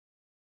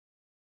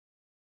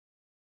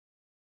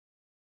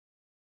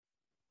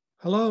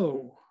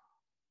Hello,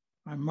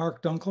 I'm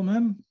Mark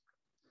Dunkelman.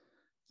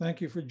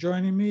 Thank you for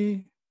joining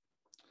me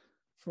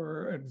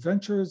for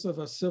Adventures of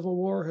a Civil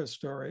War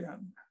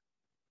Historian.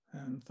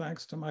 And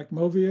thanks to Mike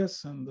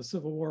Movius and the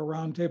Civil War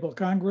Roundtable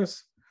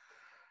Congress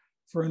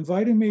for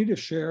inviting me to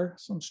share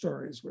some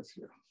stories with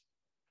you.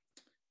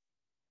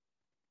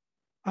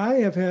 I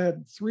have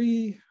had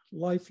three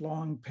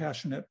lifelong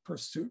passionate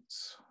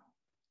pursuits: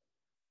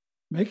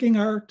 making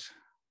art,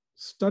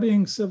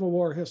 studying Civil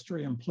War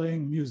history, and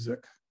playing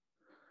music,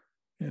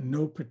 in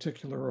no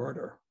particular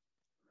order.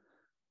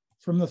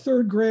 From the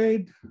third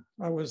grade,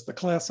 I was the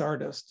class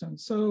artist, and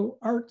so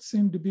art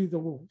seemed to be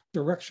the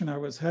direction I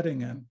was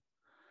heading in.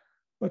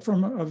 But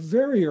from a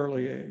very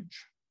early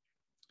age,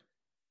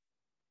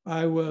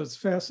 I was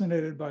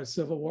fascinated by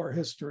Civil War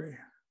history.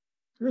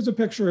 Here's a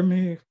picture of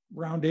me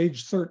around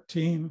age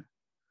 13,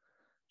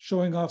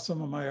 showing off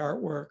some of my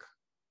artwork.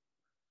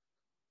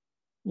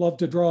 Loved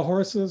to draw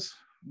horses.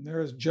 And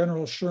there's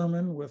General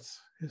Sherman with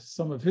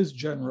some of his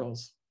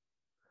generals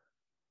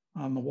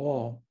on the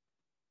wall.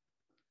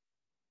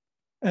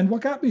 And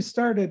what got me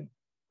started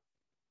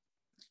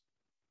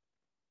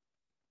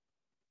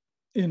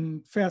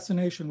in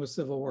fascination with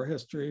Civil War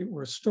history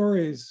were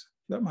stories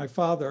that my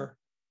father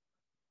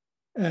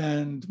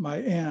and my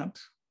aunt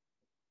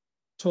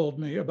told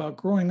me about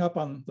growing up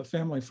on the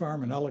family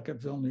farm in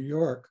Ellicottville, New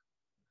York,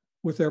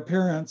 with their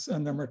parents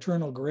and their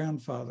maternal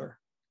grandfather,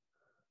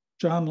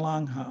 John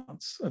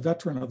Longhantz, a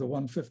veteran of the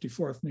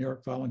 154th New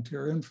York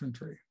Volunteer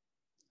Infantry.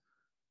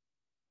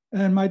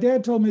 And my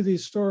dad told me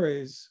these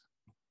stories,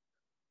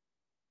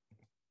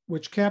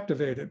 which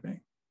captivated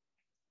me.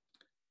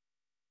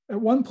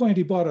 At one point,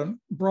 he brought an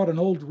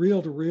old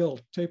reel-to-reel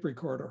tape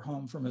recorder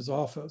home from his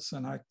office,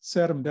 and I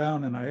sat him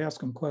down and I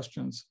asked him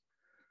questions.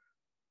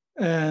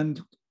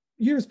 And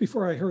years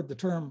before I heard the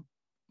term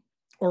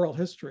oral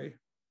history,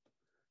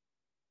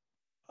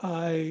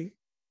 I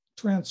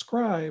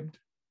transcribed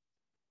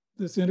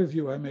this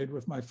interview I made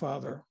with my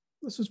father.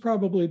 This was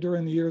probably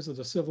during the years of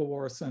the Civil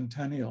War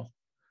centennial,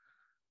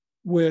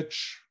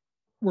 which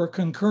were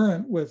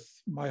concurrent with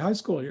my high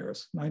school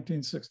years,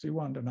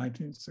 1961 to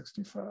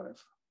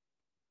 1965.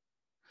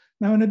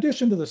 Now, in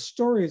addition to the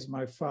stories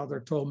my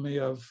father told me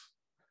of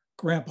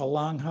Grandpa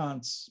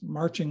Longhantz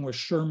marching with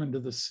Sherman to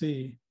the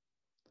sea,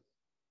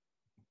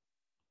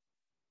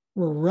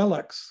 were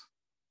relics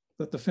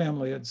that the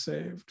family had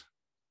saved.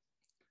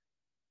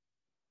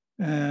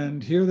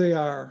 And here they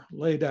are,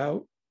 laid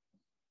out,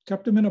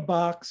 kept them in a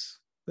box.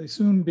 They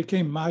soon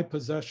became my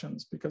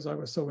possessions because I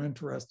was so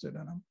interested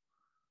in them.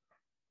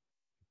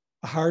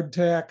 A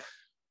hardtack,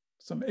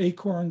 some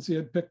acorns he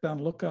had picked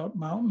on Lookout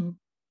Mountain,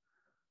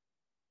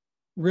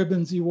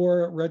 ribbons he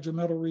wore at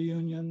regimental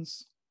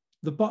reunions,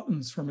 the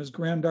buttons from his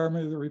Grand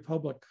Army of the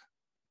Republic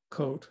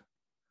coat,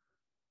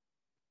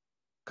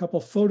 a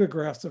couple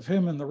photographs of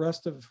him and the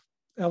rest of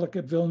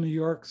Ellicottville, New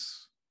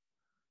York's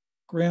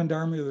Grand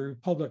Army of the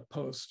Republic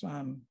post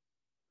on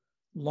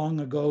long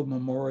ago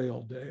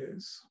Memorial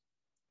Days.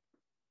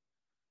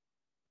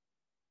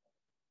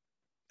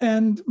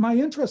 And my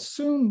interest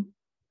soon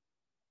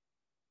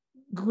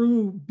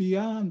grew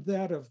beyond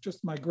that of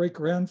just my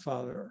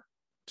great-grandfather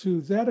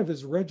to that of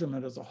his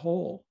regiment as a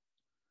whole.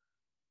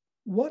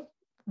 What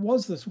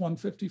was this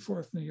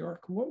 154th New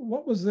York?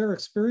 What was their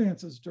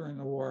experiences during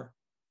the war?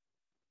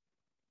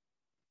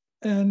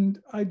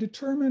 And I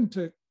determined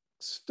to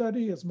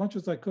study as much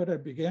as I could. I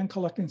began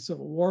collecting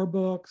Civil War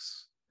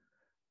books.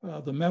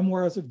 The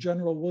memoirs of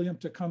General William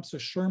Tecumseh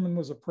Sherman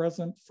was a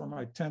present for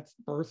my 10th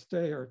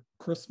birthday or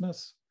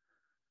Christmas.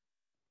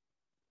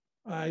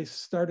 I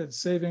started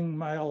saving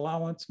my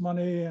allowance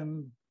money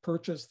and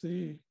purchased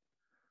the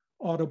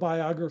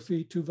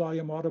autobiography,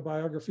 2-volume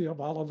autobiography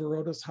of Oliver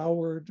Otis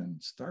Howard, and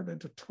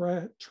started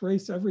to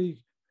trace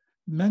every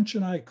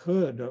mention I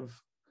could of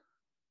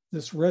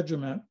this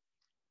regiment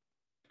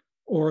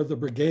or the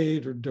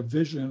brigade or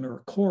division or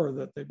corps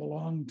that they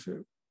belonged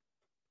to.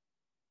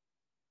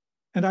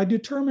 And I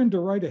determined to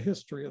write a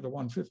history of the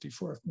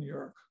 154th New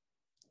York.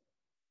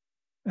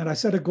 And I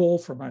set a goal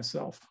for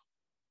myself.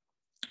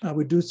 I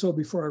would do so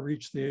before I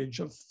reached the age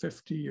of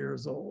 50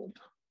 years old.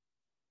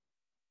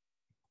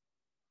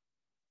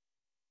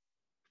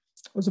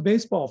 I was a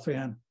baseball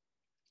fan.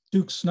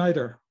 Duke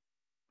Snider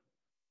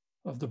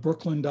of the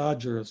Brooklyn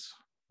Dodgers,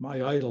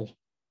 my idol.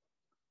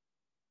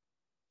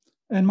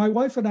 And my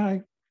wife and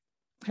I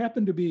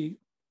happened to be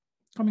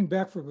coming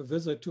back from a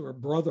visit to her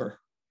brother,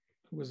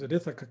 who was at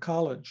Ithaca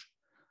College,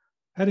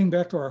 heading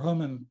back to our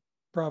home in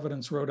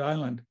Providence, Rhode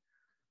Island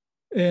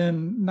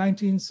in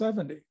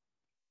 1970.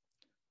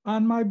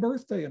 On my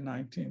birthday in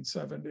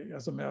 1970,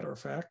 as a matter of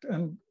fact,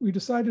 and we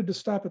decided to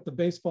stop at the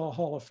Baseball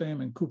Hall of Fame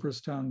in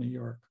Cooperstown, New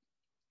York.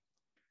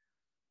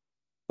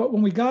 But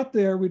when we got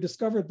there, we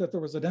discovered that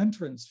there was an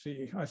entrance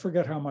fee. I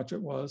forget how much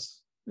it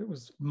was. It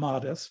was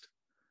modest,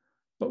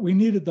 but we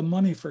needed the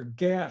money for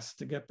gas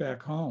to get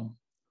back home.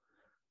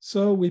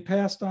 So we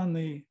passed on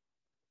the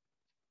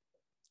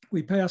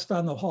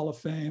Hall of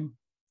Fame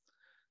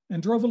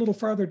and drove a little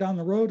farther down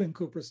the road in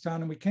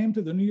Cooperstown, and we came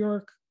to the New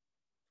York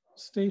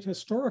State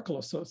Historical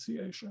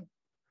Association.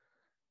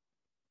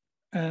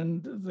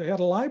 And they had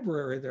a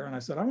library there. And I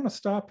said, I want to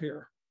stop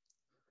here.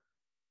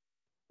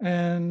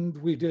 And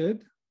we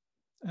did.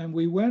 And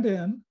we went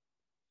in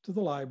to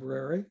the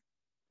library.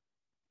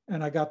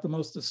 And I got the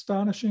most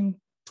astonishing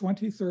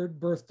 23rd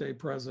birthday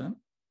present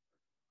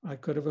I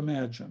could have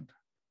imagined.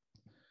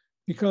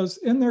 Because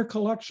in their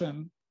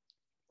collection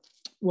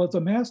was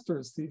a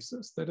master's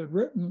thesis that had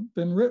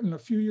been written a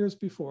few years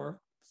before,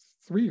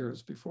 3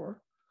 years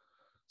before,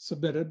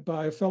 submitted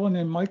by a fellow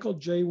named Michael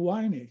J.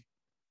 Winey.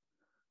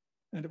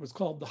 And it was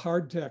called the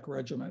Hard Tack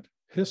Regiment,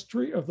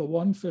 History of the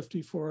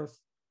 154th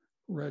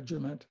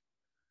Regiment,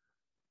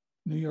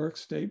 New York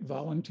State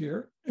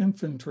Volunteer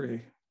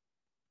Infantry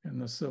in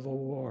the Civil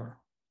War.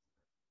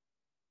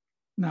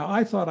 Now,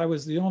 I thought I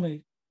was the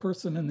only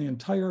person in the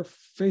entire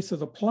face of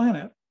the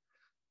planet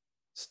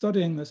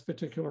studying this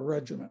particular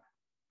regiment.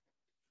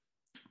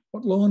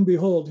 But lo and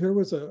behold, here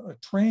was a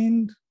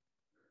trained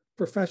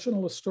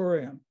professional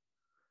historian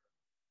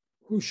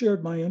who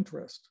shared my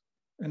interest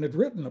and had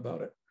written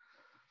about it.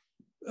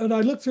 And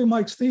I looked through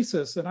Mike's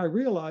thesis and I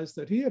realized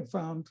that he had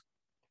found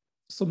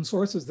some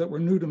sources that were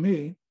new to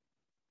me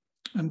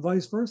and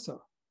vice versa.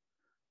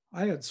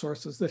 I had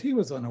sources that he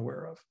was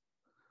unaware of.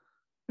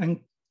 And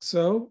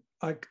so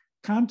I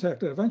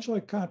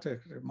eventually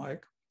contacted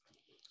Mike.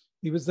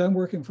 He was then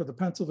working for the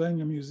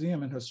Pennsylvania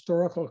Museum and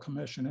Historical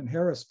Commission in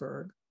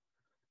Harrisburg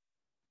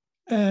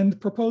and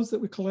proposed that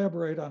we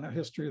collaborate on a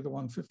history of the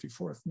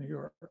 154th New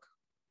York.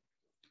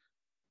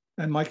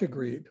 And Mike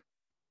agreed.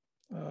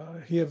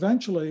 He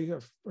eventually,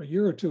 a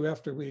year or two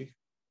after we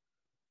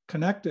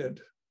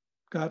connected,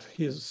 got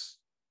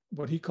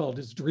what he called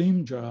his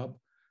dream job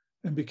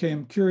and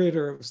became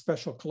curator of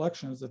special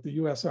collections at the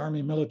U.S.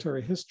 Army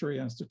Military History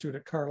Institute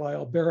at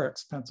Carlisle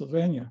Barracks,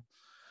 Pennsylvania,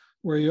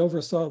 where he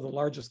oversaw the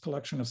largest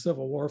collection of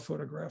Civil War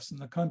photographs in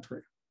the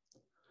country.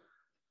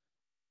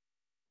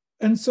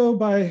 And so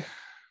by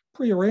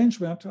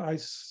prearrangement,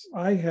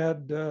 I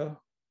had the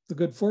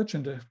good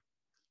fortune to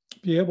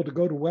be able to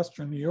go to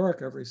Western New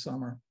York every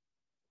summer,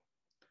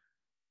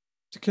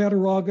 to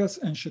Cattaraugus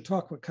and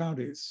Chautauqua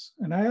counties.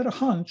 And I had a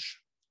hunch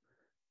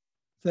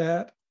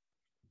that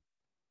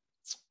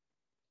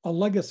a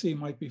legacy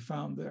might be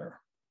found there.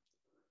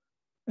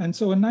 And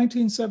so in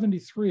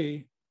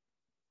 1973,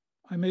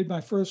 I made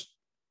my first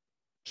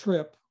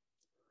trip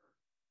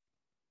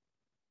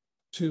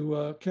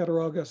to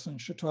Cattaraugus and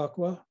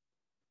Chautauqua,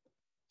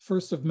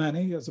 first of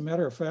many. As a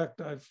matter of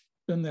fact, I've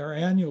been there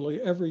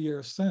annually every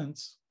year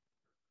since,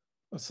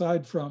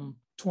 aside from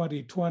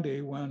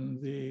 2020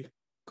 when the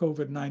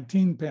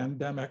COVID-19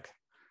 pandemic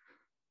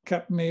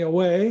kept me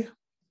away.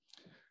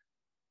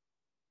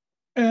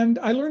 And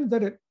I learned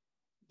that it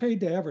paid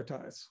to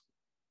advertise.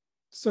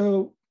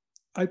 So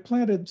I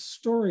planted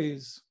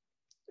stories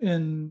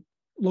in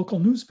local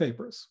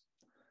newspapers.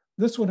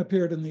 This one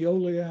appeared in the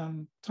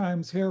Olean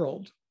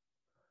Times-Herald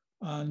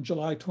on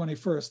July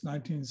 21st,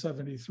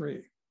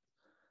 1973.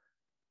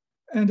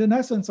 And in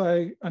essence,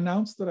 I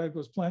announced that I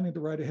was planning to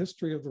write a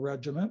history of the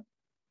regiment.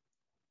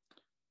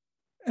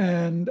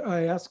 And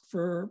I asked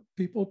for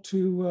people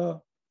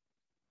to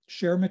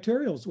share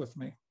materials with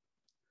me.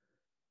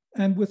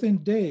 And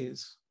within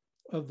days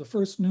of the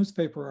first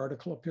newspaper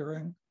article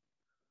appearing,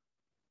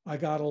 I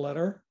got a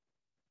letter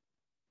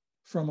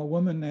from a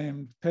woman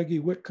named Peggy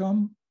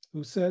Whitcomb,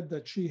 who said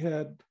that she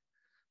had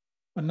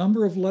a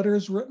number of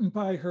letters written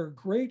by her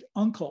great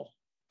uncle,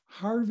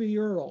 Harvey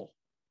Earl,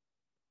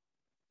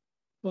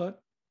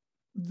 but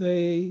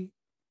they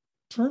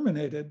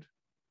terminated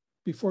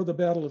before the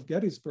Battle of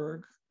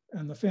Gettysburg,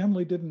 and the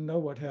family didn't know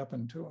what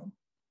happened to him.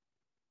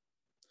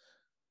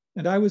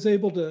 And I was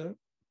able to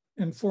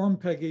inform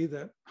Peggy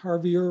that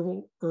Harvey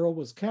Earl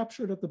was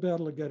captured at the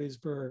Battle of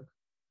Gettysburg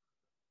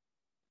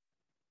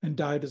and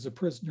died as a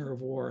prisoner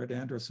of war at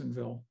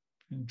Andersonville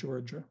in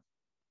Georgia.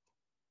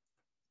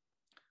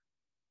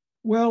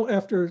 Well,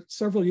 after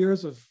several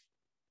years of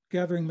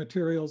gathering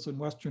materials in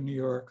Western New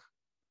York,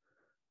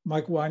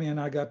 Mike Winey and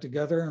I got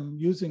together, and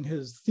using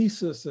his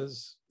thesis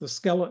as the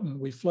skeleton,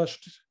 we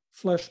fleshed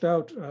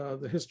out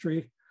the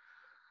history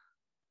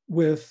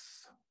with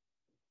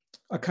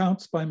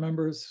accounts by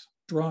members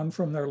drawn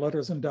from their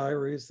letters and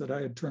diaries that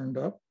I had turned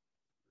up.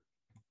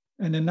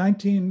 And in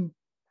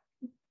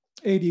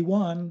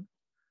 1981,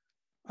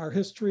 our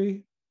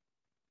history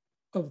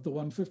of the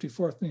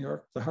 154th New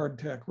York, the Hard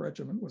Tack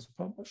Regiment, was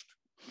published.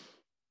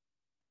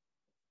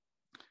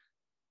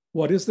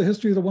 What is the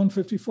history of the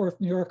 154th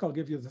New York? I'll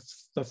give you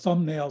the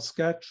thumbnail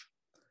sketch.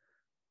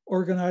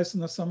 Organized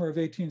in the summer of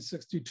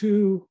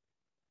 1862,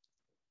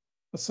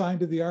 assigned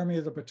to the Army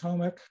of the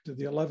Potomac, to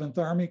the 11th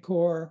Army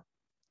Corps,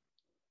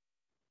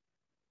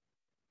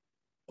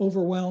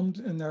 overwhelmed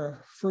in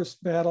their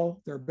first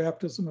battle, their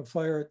baptism of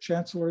fire at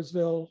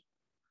Chancellorsville,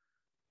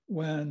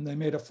 when they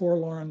made a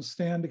forlorn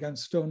stand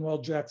against Stonewall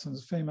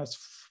Jackson's famous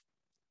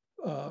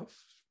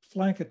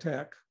flank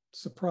attack,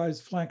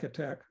 surprise flank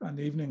attack on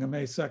the evening of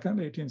May 2nd,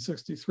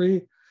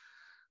 1863,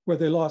 where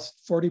they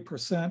lost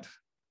 40%,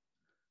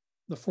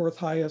 the fourth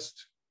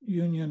highest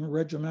Union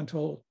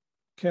regimental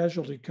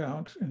casualty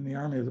count in the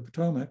Army of the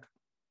Potomac.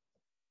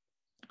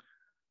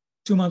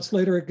 2 months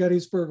later at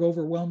Gettysburg,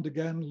 overwhelmed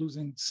again,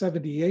 losing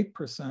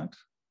 78%,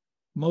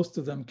 most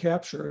of them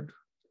captured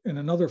in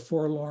another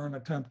forlorn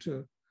attempt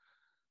to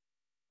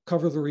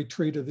cover the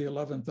retreat of the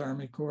 11th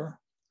Army Corps.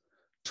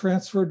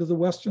 Transferred to the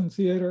Western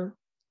Theater,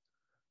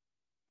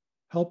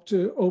 helped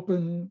to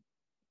open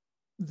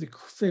the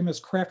famous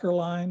Cracker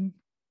Line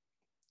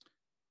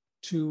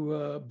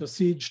to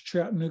besiege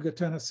Chattanooga,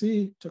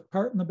 Tennessee, took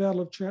part in the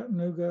Battle of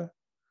Chattanooga,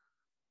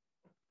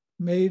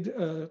 made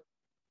a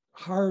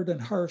hard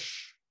and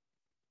harsh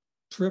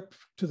trip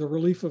to the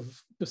relief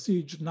of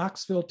besieged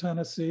Knoxville,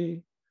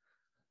 Tennessee,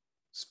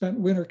 spent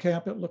winter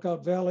camp at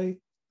Lookout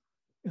Valley.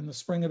 In the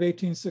spring of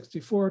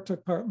 1864,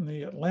 took part in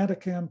the Atlanta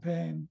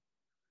campaign,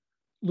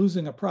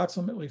 losing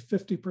approximately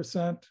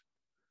 50%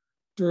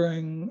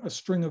 during a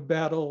string of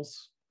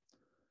battles,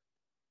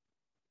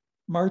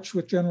 marched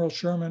with General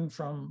Sherman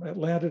from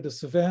Atlanta to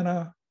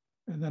Savannah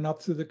and then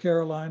up through the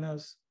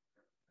Carolinas,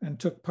 and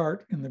took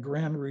part in the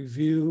grand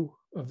review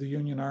of the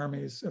Union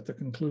armies at the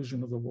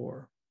conclusion of the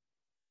war.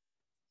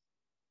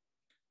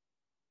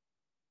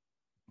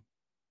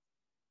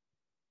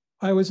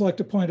 I always like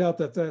to point out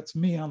that that's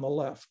me on the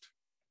left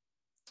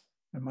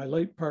and my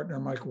late partner,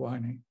 Mike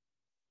Winey.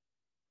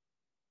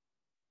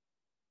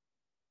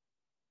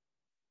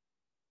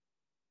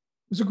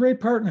 It was a great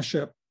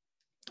partnership.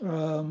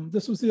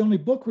 This was the only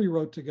book we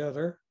wrote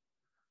together,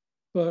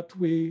 but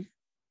we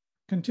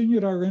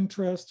continued our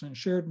interest and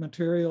shared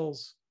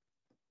materials,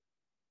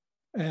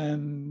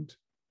 and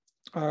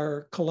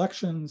our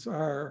collections,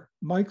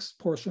 Mike's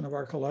portion of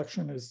our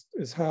collection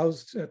is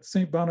housed at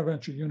St.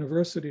 Bonaventure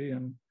University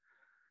in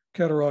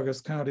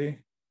Cattaraugus County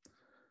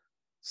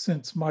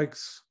since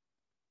Mike's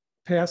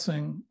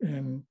passing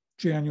in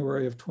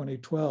January of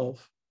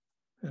 2012,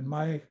 and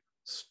my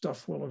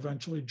stuff will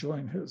eventually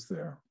join his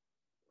there.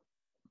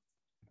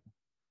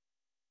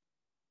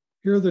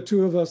 Here are the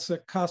two of us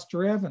at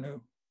Coster Avenue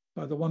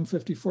by the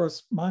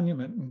 154th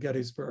Monument in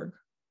Gettysburg.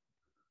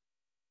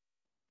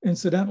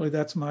 Incidentally,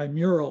 that's my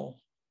mural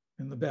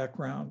in the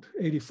background,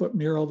 80-foot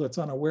mural that's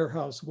on a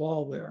warehouse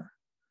wall there.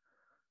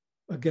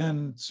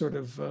 Again, sort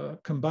of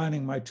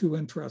combining my two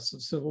interests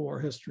of Civil War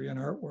history and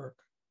artwork.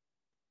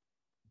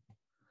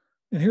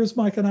 And here's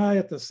Mike and I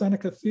at the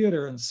Seneca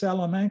Theater in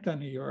Salamanca,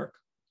 New York.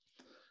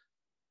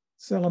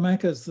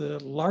 Salamanca is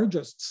the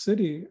largest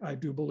city, I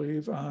do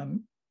believe,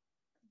 on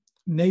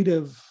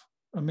Native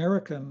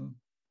American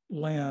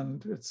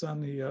land. It's on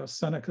the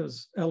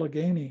Seneca's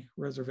Allegheny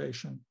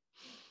Reservation.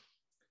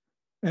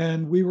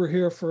 And we were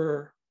here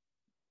for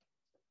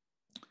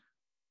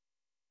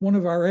one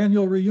of our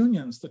annual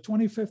reunions, the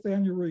 25th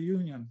annual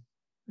reunion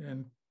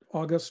in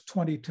August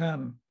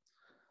 2010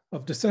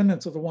 of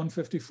descendants of the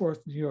 154th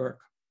New York.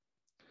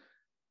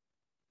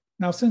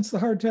 Now, since the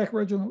Hard Tack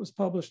Regiment was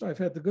published, I've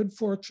had the good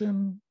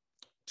fortune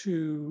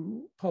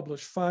to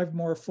publish 5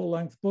 more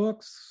full-length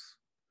books,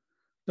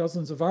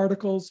 dozens of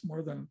articles,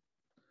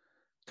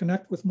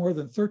 connect with more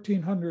than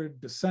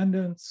 1,300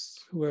 descendants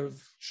who have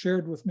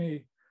shared with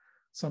me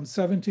some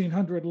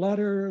 1,700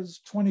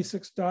 letters,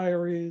 26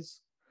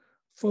 diaries,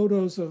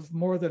 photos of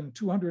more than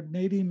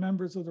 280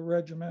 members of the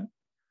regiment,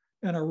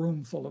 and a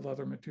room full of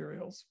other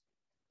materials.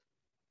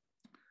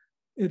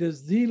 It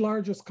is the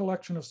largest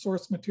collection of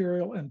source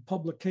material and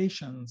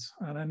publications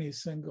on any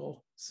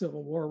single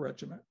Civil War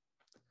regiment.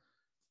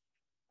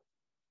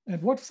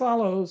 And what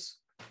follows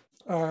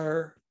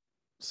are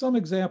some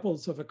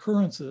examples of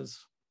occurrences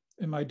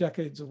in my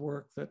decades of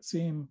work that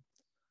seem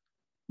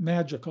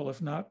magical,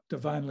 if not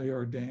divinely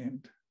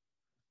ordained.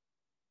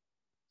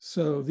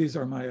 So these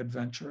are my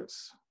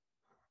adventures.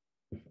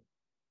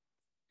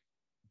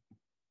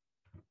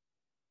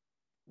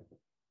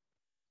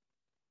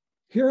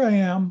 Here I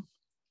am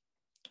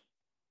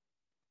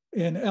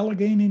in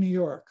Allegheny, New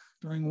York,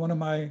 during one of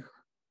my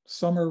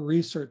summer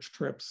research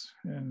trips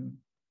in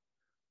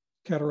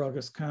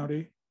Cattaraugus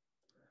County.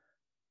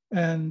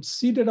 And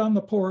seated on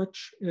the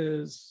porch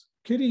is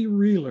Kitty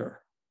Reeler.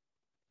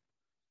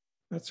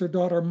 That's her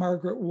daughter,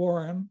 Margaret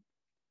Warren,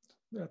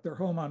 at their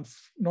home on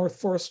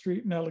North 4th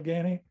Street in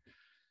Allegheny.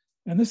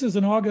 And this is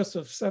in August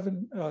of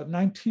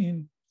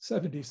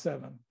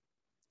 1977.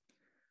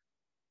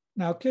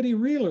 Now, Kitty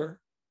Reeler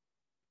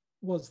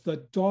was the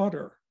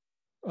daughter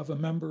of a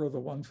member of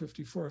the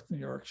 154th New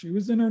York. She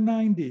was in her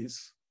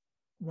 90s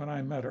when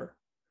I met her.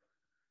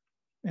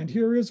 And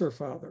here is her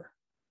father.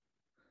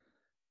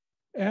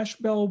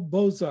 Ashbel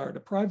Bozard, a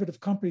private of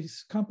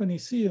Company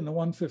C in the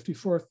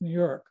 154th New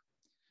York.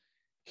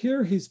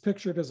 Here he's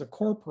pictured as a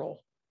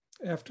corporal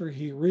after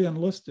he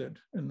re-enlisted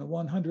in the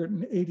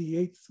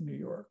 188th New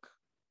York,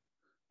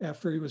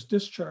 after he was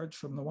discharged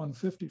from the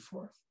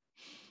 154th.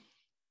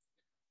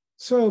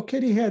 So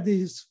Kitty had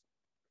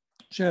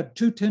she had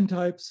 2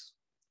 tintypes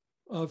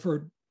of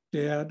her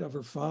dad, of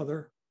her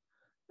father,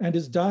 and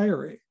his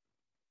diary.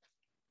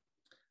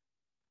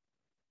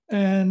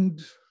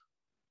 And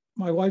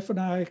my wife and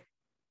I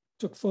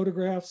took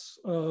photographs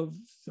of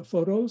the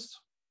photos.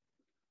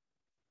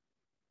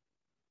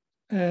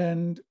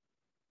 And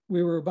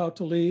we were about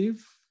to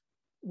leave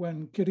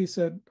when Kitty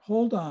said,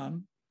 "Hold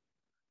on,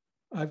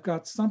 I've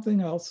got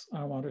something else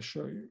I want to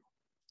show you."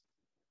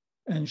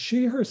 And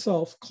she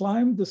herself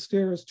climbed the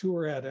stairs to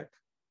her attic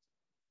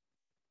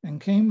and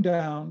came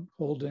down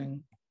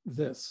holding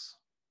this,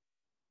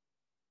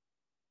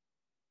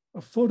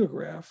 a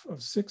photograph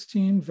of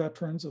 16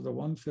 veterans of the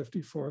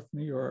 154th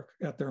New York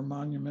at their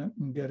monument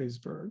in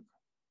Gettysburg.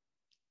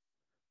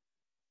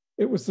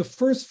 It was the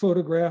first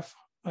photograph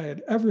I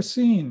had ever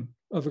seen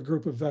of a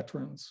group of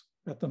veterans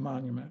at the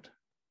monument.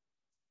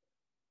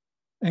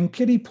 And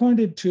Kitty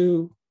pointed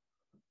to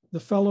the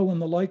fellow in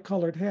the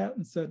light-colored hat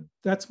and said,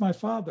 "That's my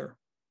father."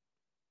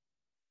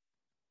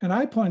 And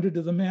I pointed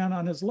to the man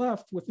on his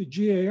left with the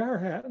GAR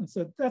hat and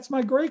said, "That's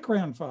my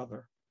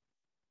great-grandfather."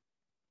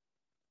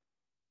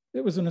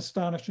 It was an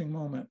astonishing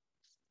moment.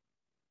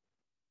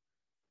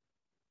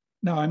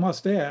 Now, I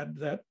must add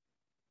that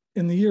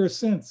in the years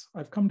since,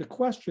 I've come to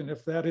question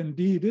if that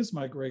indeed is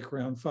my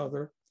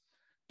great-grandfather,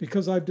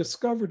 because I've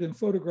discovered in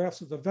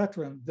photographs of the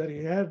veteran that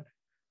he had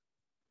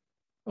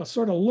a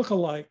sort of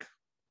look-alike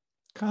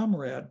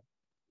comrade,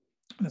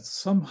 and it's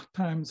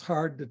sometimes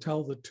hard to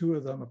tell the two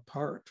of them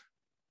apart.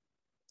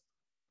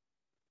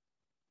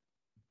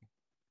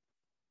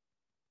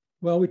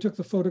 Well, we took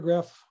the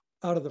photograph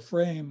out of the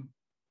frame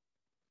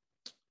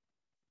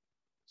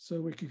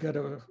so we could get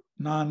a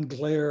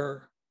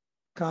non-glare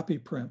copy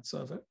prints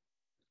of it.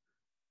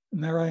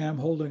 And there I am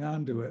holding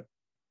on to it,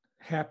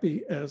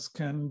 happy as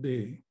can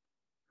be.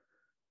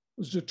 It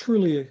was a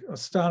truly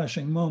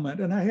astonishing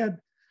moment. And I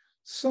had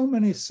so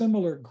many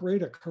similar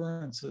great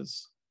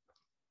occurrences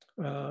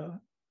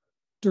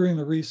during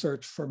the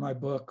research for my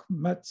book,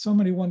 met so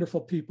many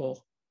wonderful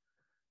people.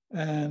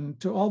 And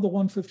to all the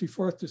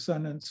 154th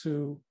descendants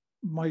who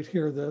might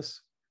hear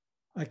this,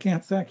 I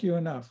can't thank you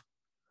enough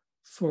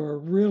for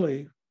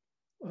really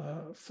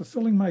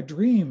fulfilling my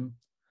dream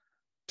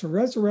to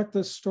resurrect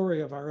this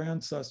story of our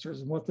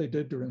ancestors and what they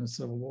did during the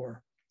Civil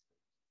War.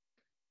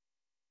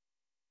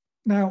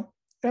 Now,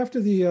 after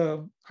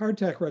the Hard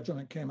Tack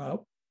Regiment came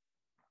out,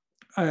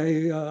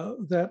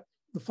 the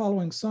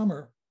following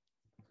summer,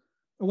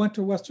 I went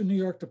to Western New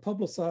York to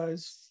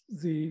publicize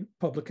the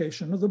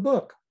publication of the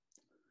book.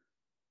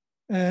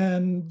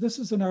 And this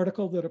is an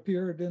article that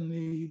appeared in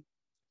the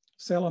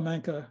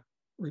Salamanca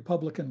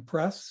Republican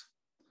Press.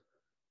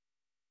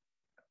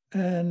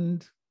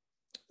 And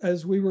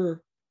as we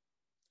were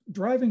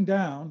driving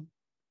down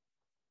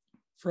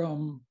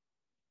from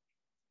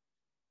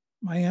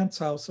my aunt's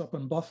house up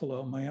in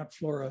Buffalo, my Aunt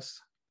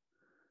Flores,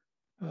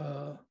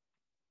 to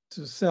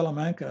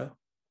Salamanca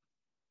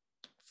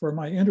for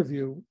my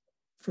interview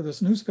for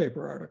this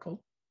newspaper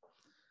article,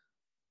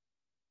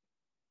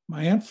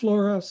 my Aunt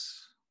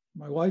Flores,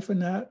 my wife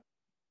Annette,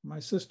 my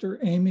sister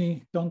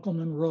Amy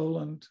Dunkelman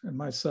Rowland, and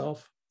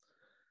myself.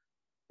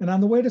 And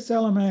on the way to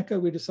Salamanca,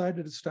 we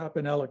decided to stop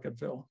in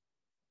Ellicottville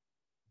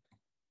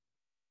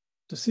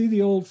to see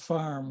the old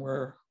farm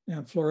where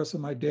Aunt Flores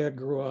and my dad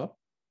grew up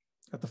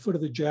at the foot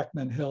of the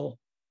Jackman Hill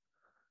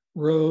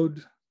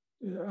Road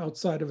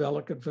outside of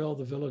Ellicottville,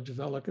 the village of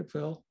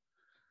Ellicottville.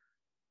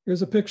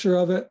 Here's a picture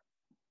of it.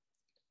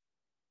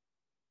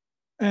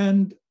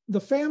 And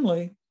the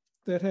family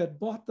that had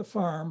bought the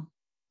farm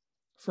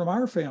from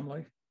our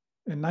family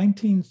in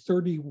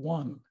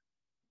 1931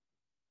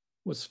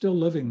 was still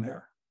living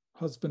there,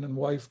 husband and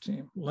wife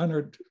team,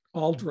 Leonard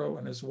Aldro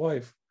and his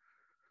wife.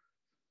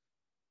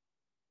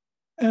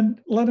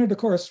 And Leonard, of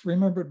course,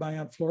 remembered my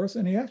Aunt Flores,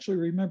 and he actually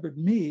remembered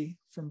me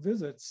from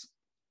visits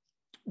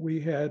we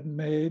had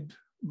made,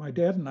 my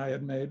dad and I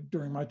had made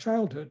during my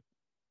childhood.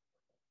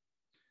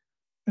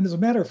 And as a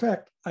matter of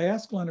fact, I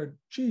asked Leonard,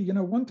 gee, you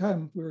know, one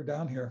time we were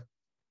down here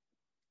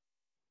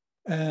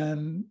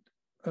and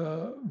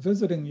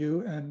visiting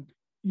you, and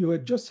you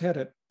had just had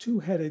a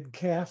two-headed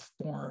calf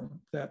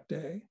born that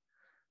day.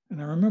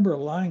 And I remember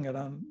lying it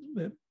on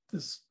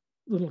this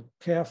little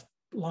calf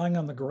lying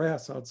on the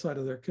grass outside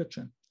of their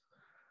kitchen.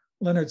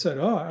 Leonard said,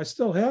 "Oh, I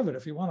still have it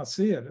if you want to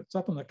see it. It's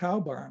up in the cow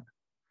barn.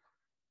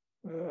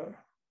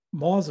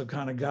 Moths have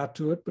kind of got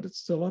to it, but it's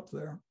still up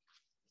there."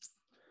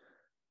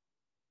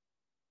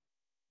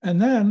 And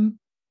then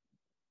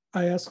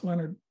I asked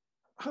Leonard,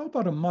 how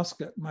about a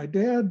musket? My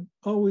dad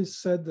always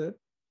said that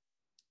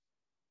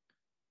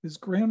his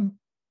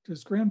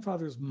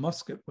grandfather's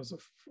musket was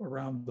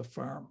around the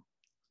farm.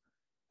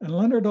 And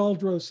Leonard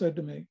Aldro said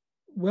to me,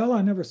 "Well,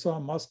 I never saw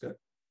a musket,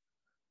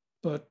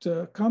 but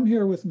come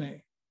here with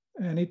me."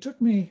 And he took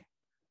me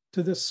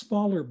to this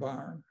smaller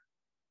barn,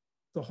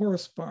 the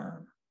horse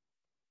barn.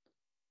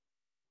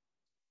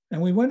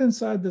 And we went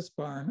inside this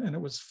barn, and it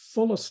was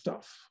full of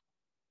stuff.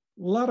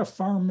 A lot of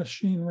farm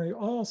machinery,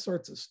 all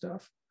sorts of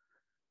stuff.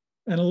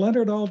 And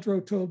Leonard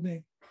Aldro told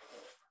me,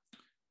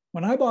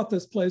 "When I bought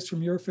this place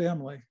from your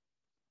family,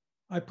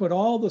 I put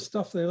all the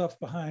stuff they left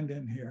behind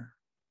in here."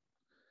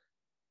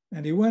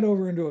 And he went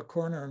over into a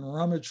corner and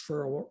rummaged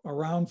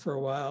around for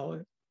a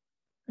while,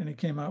 and he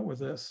came out with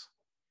this: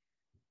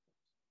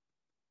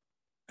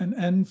 an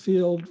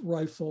Enfield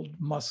rifled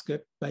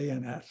musket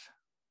bayonet.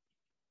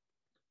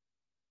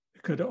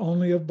 It could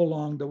only have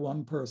belonged to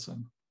one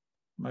person,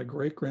 my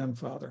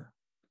great-grandfather,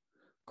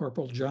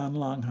 Corporal John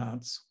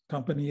Longhantz,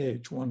 Company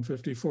H,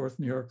 154th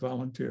New York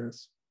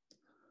Volunteers.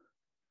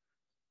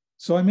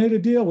 So I made a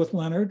deal with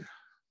Leonard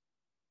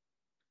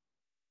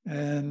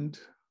and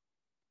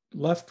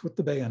left with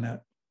the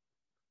bayonet.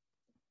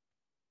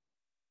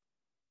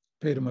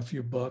 Paid him a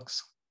few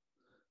bucks,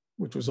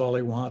 which was all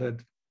he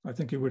wanted. I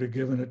think he would have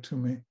given it to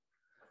me.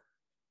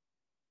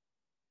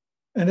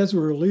 And as we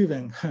were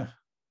leaving,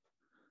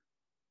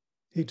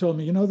 he told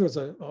me, you know, there's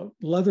a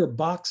leather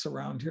box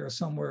around here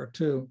somewhere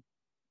too.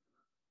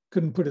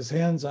 Couldn't put his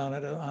hands on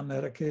it on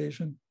that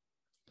occasion.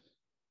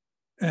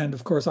 And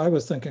of course I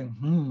was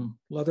thinking,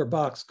 leather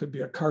box could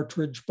be a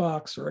cartridge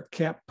box or a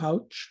cap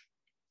pouch.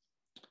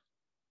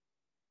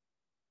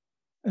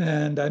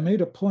 And I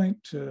made a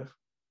point to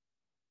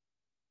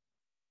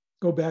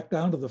go back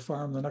down to the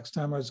farm the next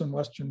time I was in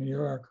Western New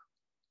York.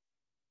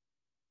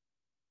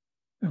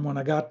 And when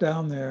I got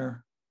down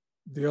there,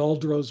 the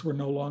aldros were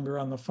no longer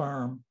on the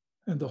farm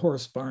and the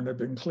horse barn had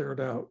been cleared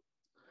out.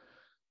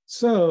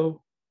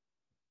 So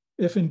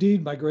if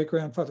indeed my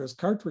great-grandfather's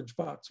cartridge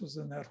box was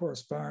in that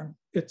horse barn,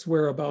 its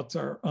whereabouts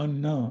are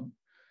unknown.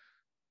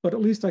 But at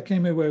least I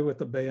came away with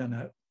the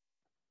bayonet.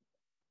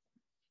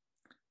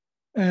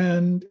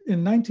 And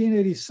in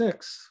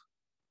 1986,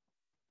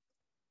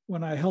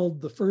 when I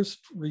held the first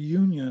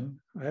reunion,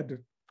 I had to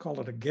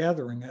call it a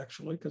gathering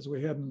actually, because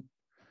we hadn't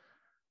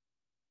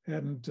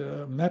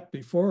met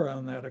before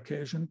on that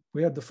occasion.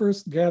 We had the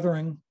first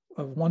gathering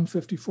of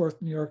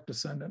 154th New York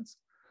descendants,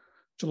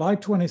 July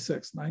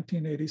 26,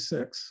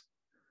 1986.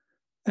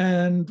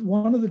 And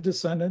one of the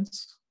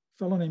descendants, a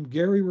fellow named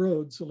Gary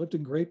Rhodes, who lived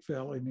in Great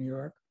Valley, New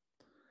York,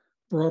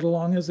 brought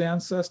along his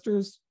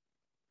ancestors'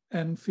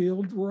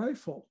 Enfield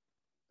rifle.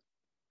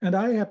 And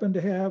I happened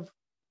to have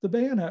the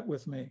bayonet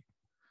with me.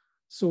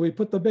 So we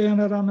put the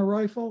bayonet on the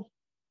rifle,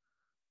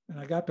 and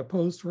I got to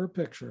pose for a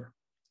picture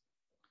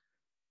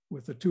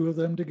with the two of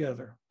them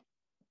together.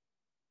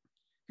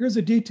 Here's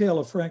a detail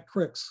of Frank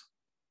Crick's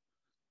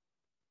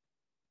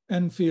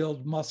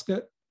Enfield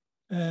musket,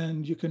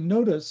 and you can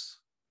notice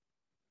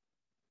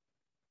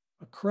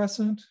a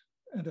crescent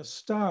and a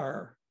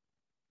star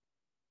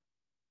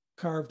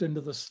carved into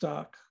the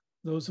stock.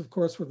 Those, of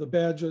course, were the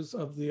badges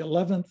of the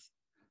 11th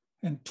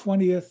and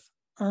 20th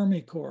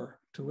Army Corps,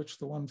 to which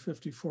the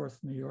 154th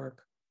New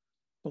York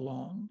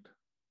belonged.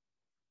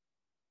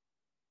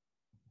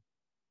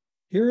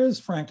 Here is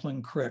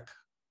Franklin Crick,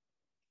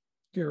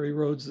 Gary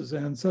Rhodes'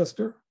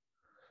 ancestor.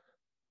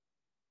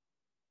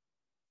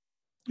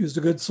 He was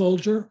a good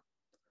soldier.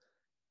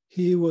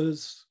 He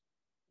was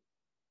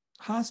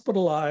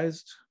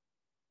hospitalized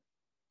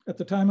at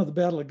the time of the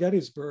Battle of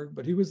Gettysburg,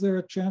 but he was there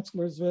at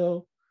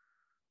Chancellorsville,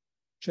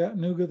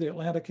 Chattanooga, the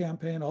Atlanta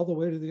campaign, all the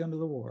way to the end of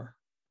the war,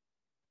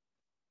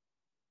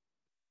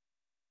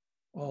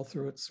 all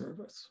through its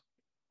service.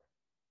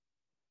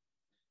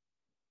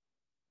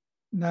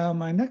 Now,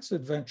 my next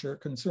adventure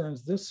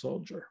concerns this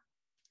soldier,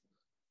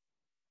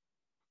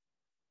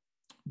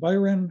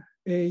 Byron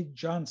A.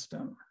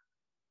 Johnston.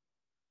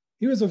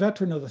 He was a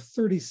veteran of the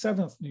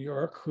 37th New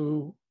York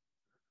who,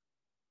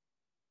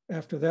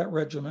 after that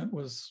regiment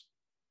was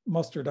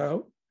mustered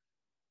out,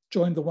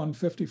 joined the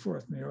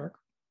 154th New York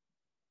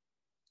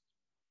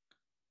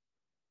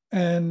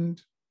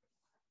and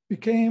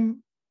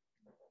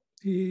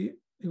he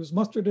was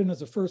mustered in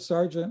as a first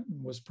sergeant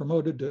and was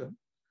promoted to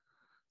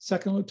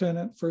second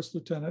lieutenant, first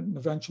lieutenant, and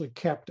eventually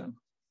captain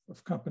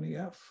of Company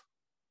F.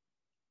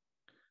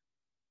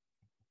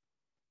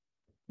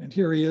 And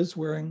here he is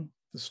wearing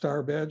the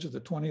star badge of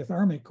the 20th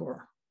Army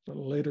Corps a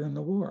little later in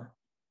the war.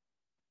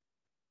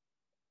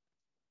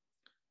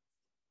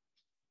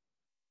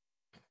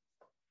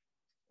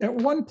 At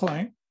one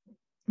point,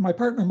 my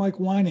partner, Mike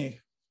Winey,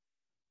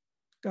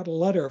 got a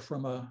letter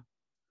from a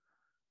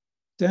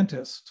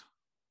dentist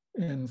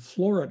in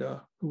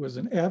Florida who was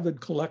an avid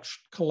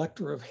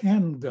collector of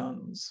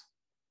handguns.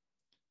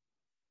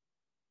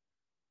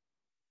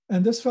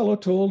 And this fellow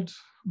told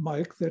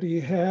Mike that he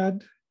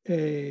had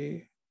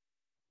a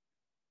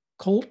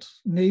Colt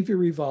Navy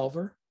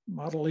revolver,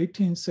 model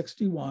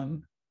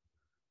 1861,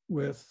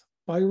 with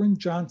Byron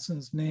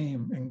Johnston's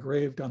name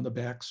engraved on the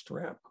back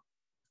strap.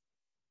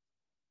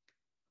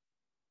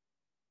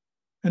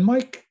 And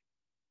Mike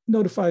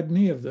notified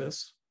me of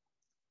this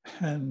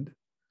and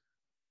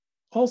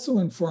also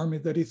informed me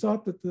that he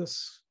thought that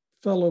this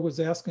fellow was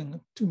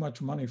asking too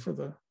much money for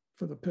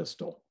the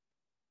pistol.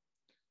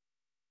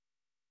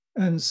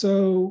 And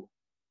so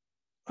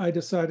I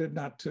decided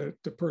not to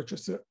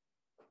purchase it,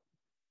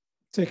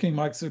 taking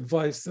Mike's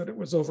advice that it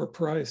was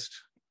overpriced.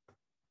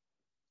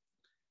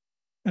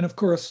 And of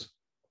course,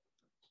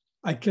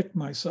 I kicked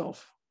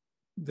myself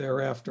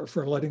thereafter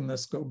for letting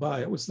this go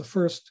by. It was the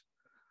first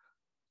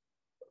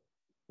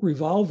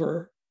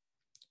revolver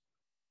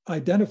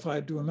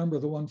identified to a member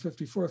of the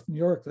 154th New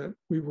York that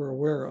we were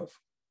aware of,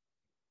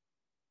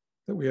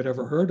 that we had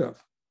ever heard of.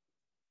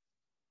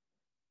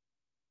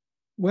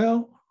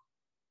 Well,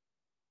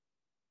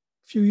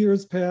 a few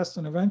years passed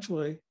and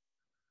eventually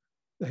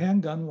the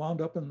handgun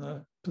wound up in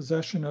the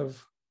possession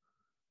of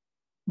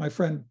my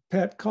friend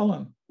Pat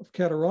Cullen of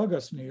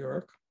Cattaraugus, New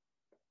York,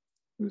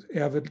 who's an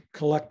avid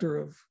collector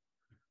of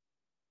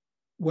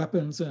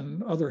weapons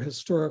and other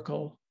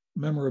historical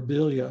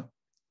memorabilia.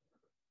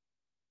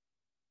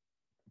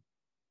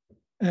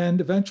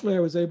 And eventually I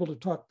was able to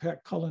talk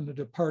Pat Cullen into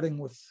departing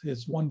with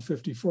his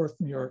 154th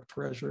New York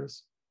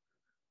treasures.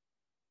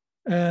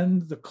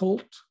 And the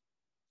Colt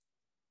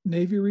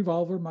Navy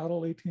revolver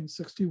model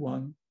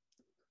 1861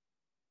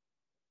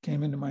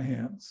 came into my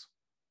hands.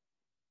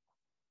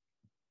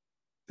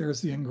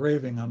 There's the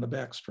engraving on the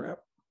back strap.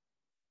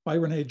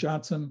 Byron A.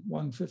 Johnson,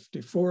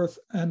 154th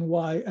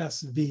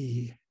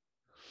NYSV.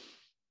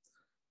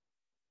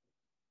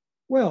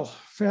 Well,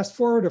 fast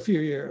forward a few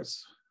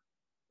years.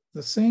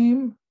 The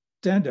same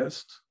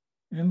dentist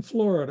in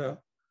Florida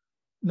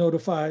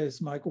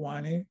notifies Mike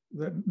Winey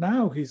that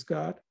now he's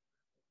got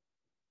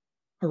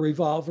a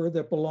revolver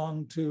that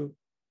belonged to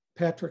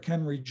Patrick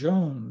Henry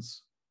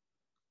Jones,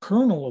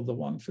 colonel of the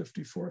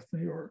 154th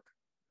New York,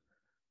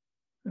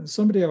 and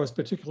somebody I was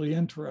particularly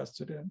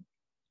interested in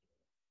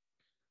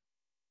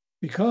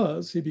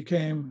because he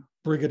became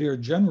Brigadier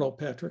General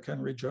Patrick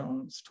Henry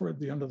Jones toward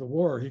the end of the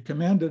war. He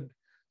commanded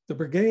the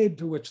brigade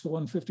to which the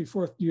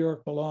 154th New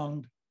York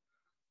belonged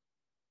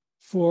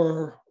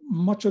for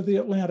much of the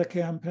Atlanta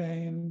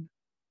campaign,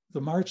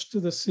 the March to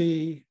the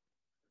Sea,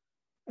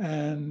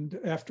 and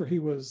after he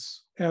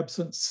was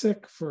absent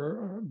sick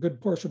for a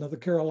good portion of the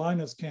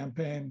Carolinas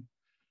campaign,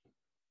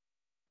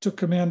 took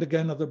command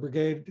again of the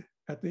brigade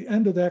at the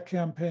end of that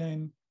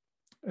campaign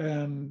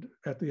and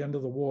at the end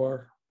of the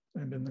war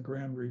and in the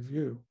Grand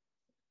Review.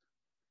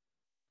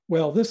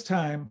 Well, this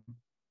time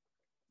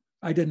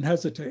I didn't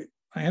hesitate.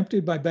 I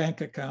emptied my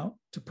bank account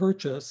to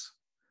purchase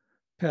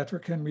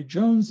Patrick Henry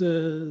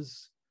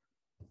Jones's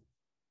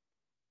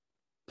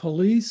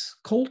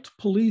Colt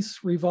Police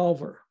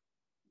revolver.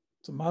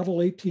 It's a model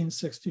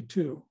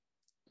 1862.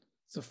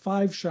 It's a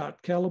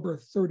 5-shot caliber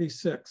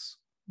 36,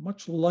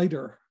 much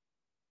lighter,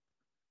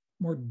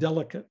 more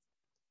delicate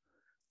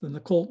than the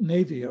Colt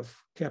Navy of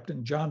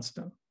Captain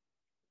Johnston.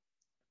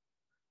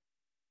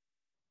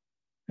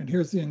 And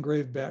here's the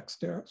engraved back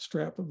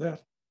strap of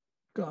that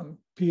gun.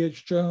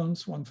 P.H.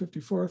 Jones,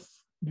 154th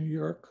New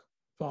York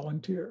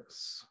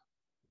Volunteers.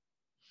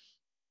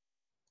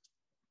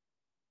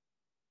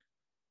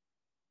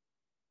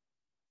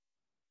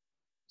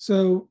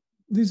 So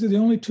these are the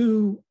only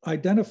two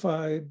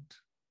identified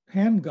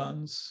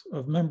handguns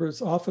of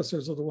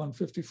officers of the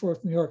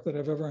 154th New York that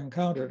I've ever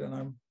encountered, and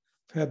I've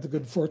had the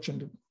good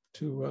fortune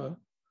to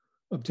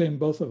obtain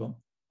both of them.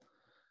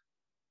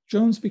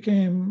 Jones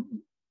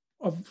became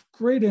of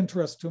great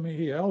interest to me.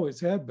 He always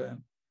had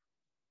been.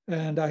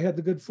 And I had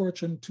the good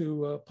fortune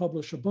to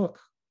publish a book,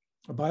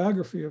 a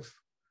biography of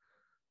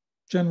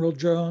General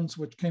Jones,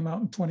 which came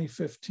out in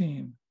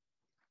 2015.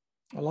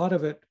 A lot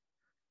of it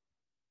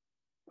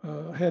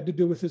had to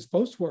do with his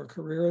post-war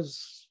career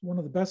as one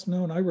of the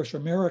best-known Irish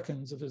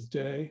Americans of his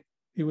day.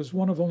 He was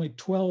one of only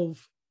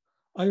 12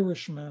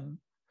 Irishmen,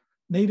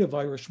 native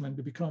Irishmen,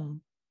 to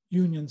become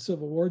Union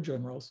Civil War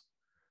generals.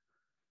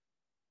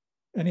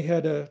 And he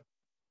had an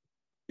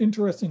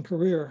interesting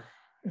career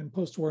in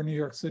post-war New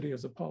York City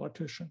as a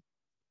politician.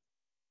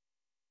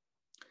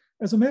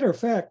 As a matter of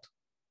fact,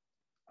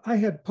 I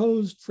had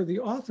posed for the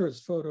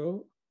author's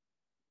photo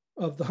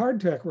of the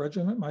Hard Tack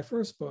Regiment, my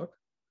first book,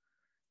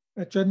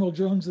 at General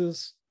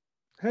Jones's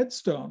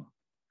headstone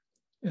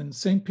in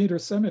St.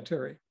 Peter's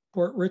Cemetery,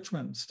 Port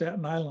Richmond,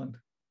 Staten Island.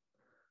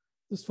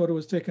 This photo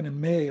was taken in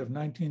May of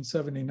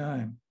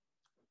 1979.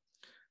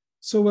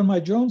 So when my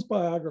Jones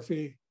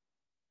biography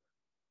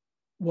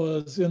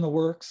was in the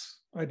works,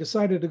 I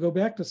decided to go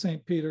back to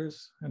St.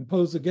 Peter's and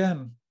pose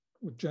again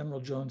with General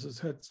Jones's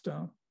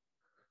headstone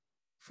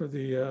for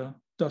the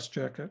dust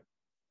jacket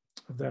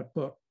of that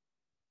book.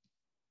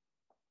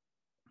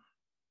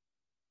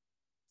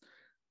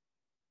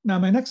 Now,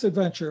 my next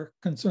adventure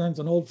concerns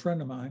an old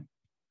friend of mine,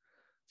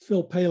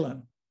 Phil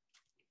Palin.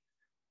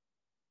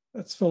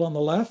 That's Phil on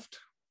the left.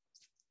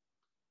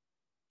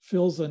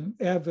 Phil's an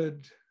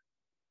avid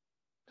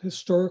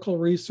historical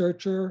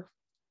researcher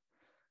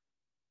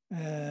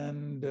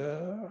and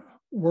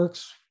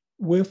works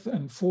with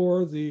and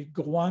for the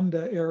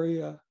Gowanda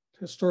Area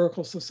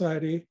Historical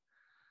Society.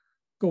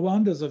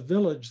 Gowanda is a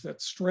village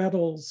that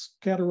straddles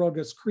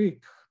Cattaraugus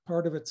Creek.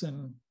 Part of it's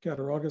in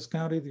Cattaraugus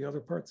County, the other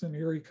part's in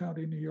Erie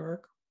County, New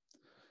York.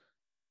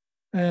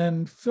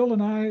 And Phil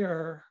and I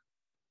are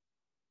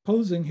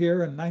posing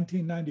here in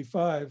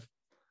 1995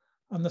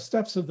 on the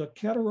steps of the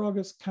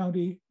Cattaraugus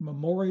County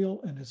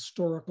Memorial and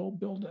Historical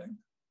Building.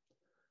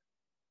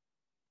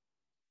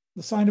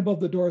 The sign above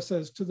the door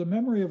says, "To the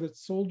memory of its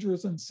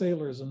soldiers and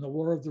sailors in the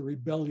War of the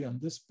Rebellion,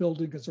 this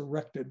building is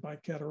erected by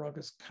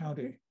Cattaraugus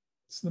County."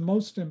 It's the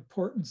most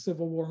important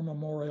Civil War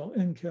memorial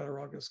in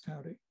Cattaraugus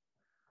County.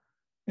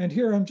 And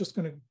here I'm just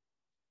going to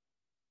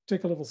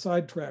take a little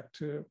sidetrack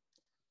to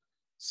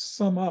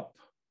sum up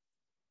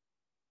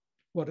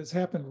what has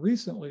happened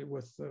recently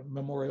with the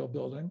memorial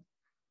building,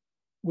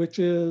 which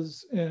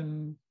is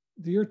in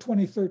the year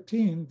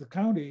 2013, the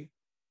county,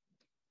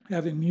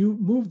 having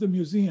moved the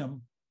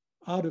museum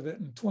out of it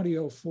in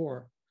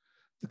 2004,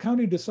 the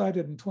county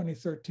decided in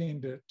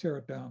 2013 to tear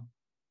it down.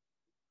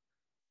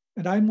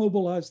 And I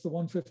mobilized the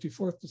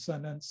 154th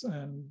descendants,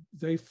 and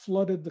they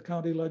flooded the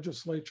county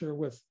legislature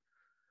with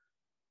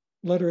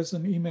letters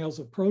and emails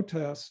of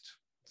protest.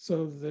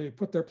 So they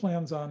put their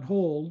plans on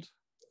hold,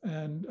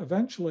 and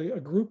eventually a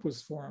group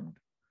was formed,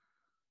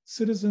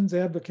 Citizens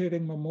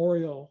Advocating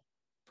Memorial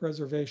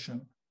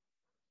Preservation,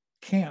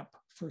 CAMP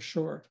for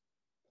short.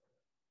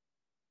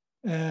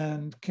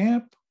 And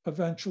CAMP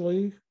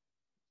eventually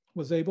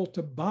was able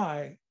to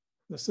buy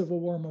the Civil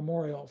War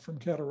Memorial from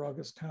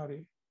Cattaraugus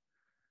County.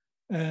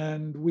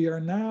 And we are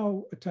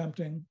now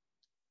attempting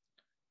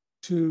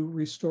to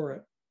restore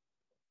it.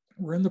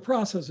 We're in the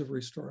process of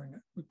restoring it.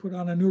 We put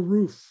on a new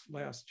roof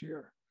last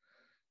year.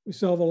 We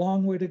still have a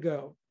long way to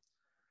go.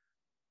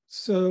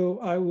 So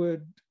I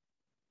would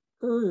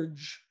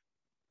urge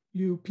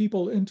you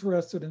people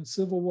interested in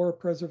Civil War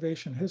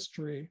preservation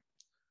history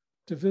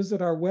to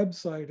visit our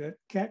website at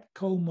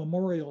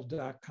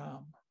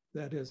cattcomemorial.com.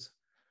 That is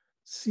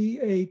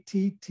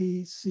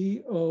CATTCO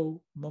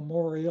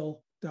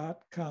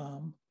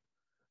memorial.com,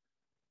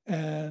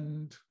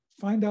 and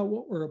find out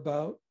what we're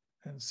about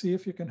and see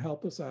if you can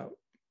help us out.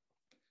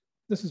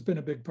 This has been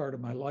a big part of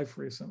my life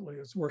recently,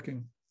 is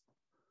working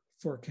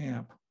for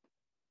CAMP.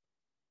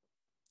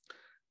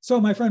 So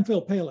my friend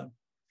Phil Palin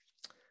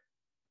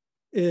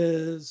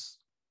is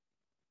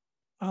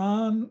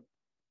on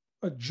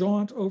a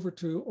jaunt over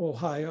to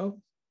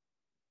Ohio,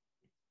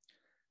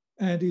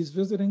 and he's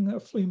visiting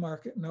a flea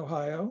market in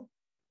Ohio,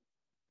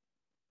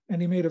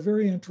 and he made a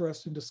very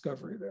interesting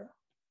discovery there.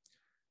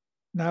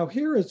 Now,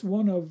 here is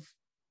one of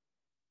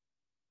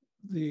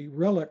the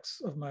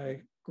relics of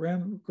my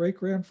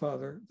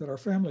great-grandfather that our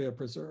family had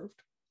preserved.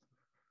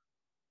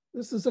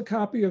 This is a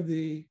copy of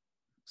the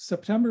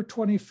September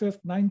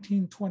 25th,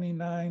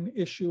 1929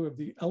 issue of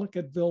the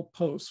Ellicottville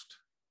Post,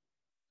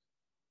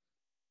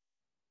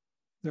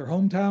 their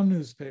hometown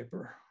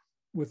newspaper,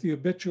 with the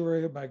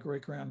obituary of my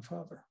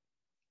great-grandfather.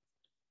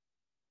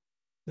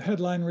 The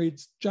headline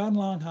reads, John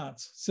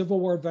Longhantz,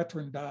 Civil War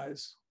veteran,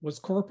 dies. Was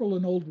corporal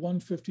in old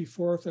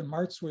 154th and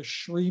marched with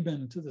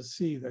Schriemann to the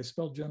sea. They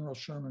spelled General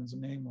Sherman's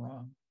name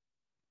wrong.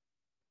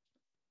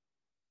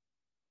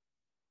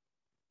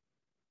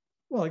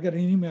 Well, I got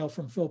an email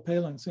from Phil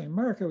Palin saying,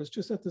 Mark, I was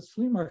just at this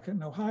flea market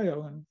in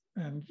Ohio,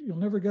 and you'll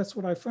never guess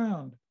what I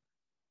found.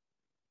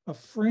 A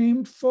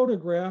framed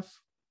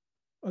photograph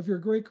of your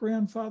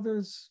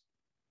great-grandfather's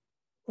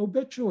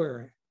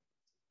obituary.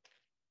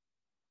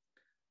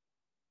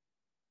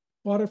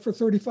 Bought it for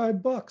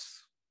 35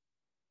 bucks.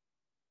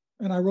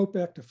 And I wrote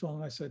back to Phil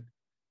and I said,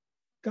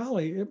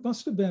 golly, it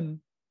must have been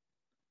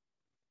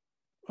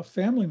a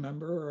family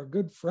member or a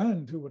good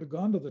friend who would have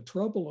gone to the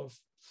trouble of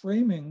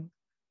framing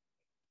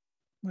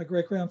my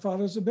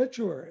great-grandfather's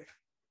obituary.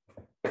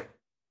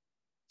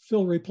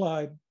 Phil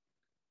replied,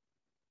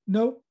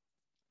 nope.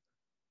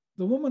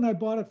 The woman I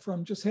bought it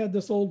from just had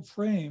this old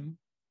frame,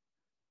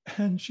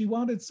 and she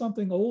wanted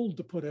something old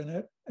to put in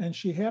it, and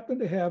she happened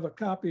to have a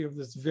copy of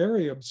this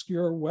very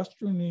obscure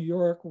Western New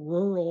York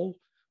rural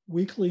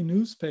weekly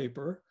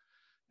newspaper,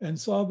 and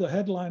saw the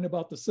headline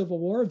about the Civil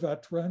War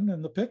veteran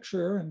and the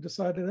picture, and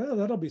decided, oh,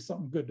 that'll be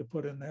something good to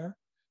put in there.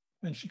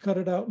 And she cut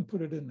it out and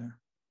put it in there.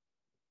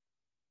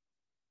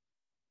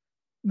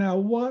 Now,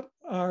 what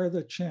are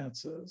the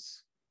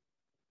chances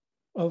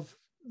of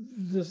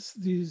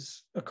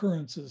these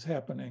occurrences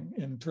happening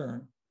in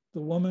turn?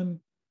 The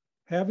woman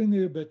having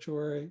the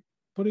obituary,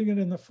 putting it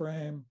in the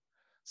frame,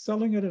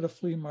 selling it at a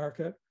flea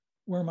market,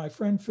 where my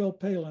friend Phil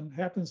Palin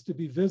happens to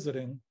be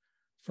visiting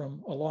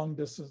from a long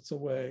distance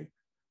away,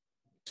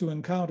 to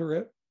encounter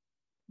it,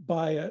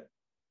 buy it,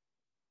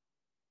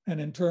 and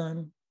in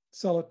turn,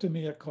 sell it to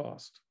me at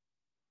cost.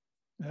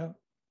 Yeah.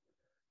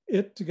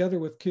 It, together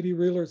with Kitty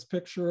Reeler's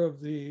picture of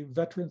the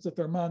veterans at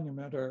their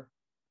monument, are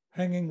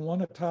hanging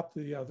one atop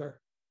the other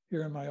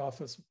here in my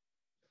office,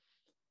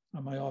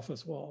 on my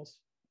office walls.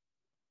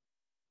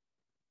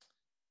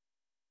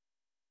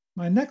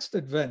 My next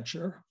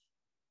adventure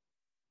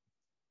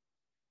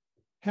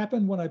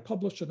happened when I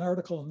published an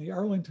article in the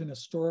Arlington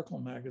Historical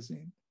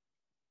Magazine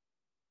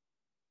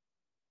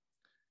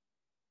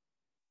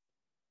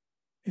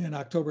in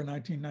October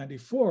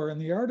 1994. And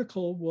the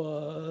article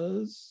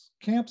was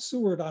Camp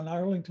Seward on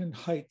Arlington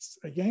Heights,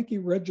 a Yankee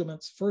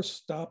regiment's first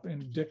stop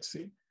in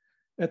Dixie.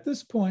 At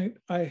this point,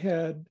 I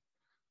had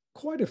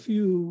quite a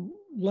few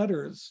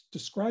letters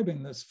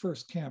describing this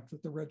first camp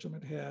that the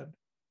regiment had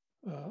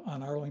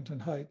on Arlington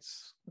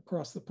Heights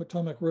across the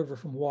Potomac River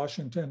from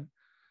Washington.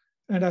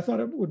 And I thought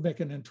it would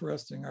make an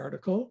interesting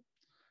article.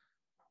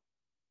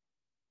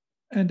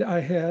 And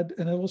I had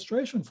an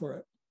illustration for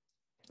it.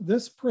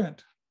 This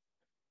print,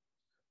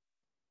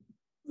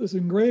 this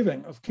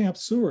engraving of Camp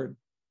Seward,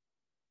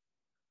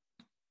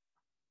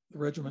 the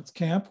regiment's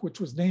camp, which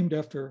was named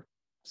after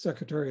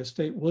Secretary of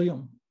State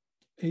William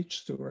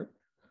H. Seward.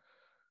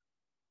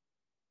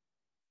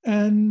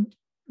 And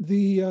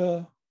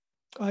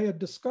I had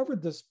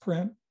discovered this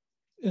print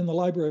in the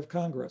Library of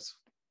Congress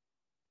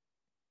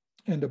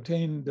and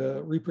obtained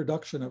a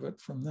reproduction of it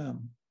from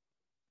them.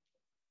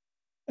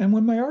 And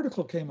when my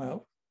article came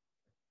out,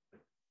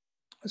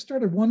 I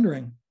started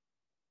wondering,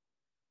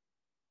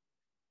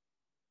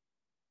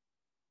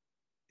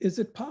 is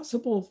it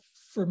possible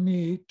for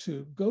me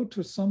to go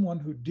to someone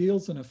who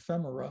deals in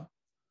ephemera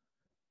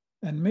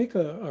and make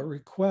a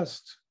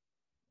request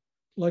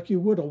like you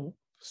would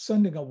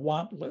sending a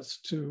want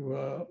list to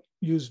a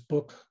used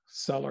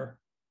bookseller?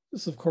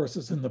 This, of course,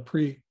 is in the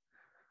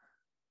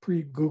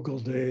pre-Google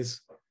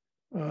days.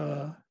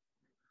 And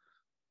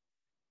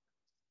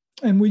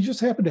we just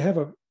happened to have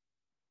a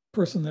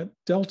person that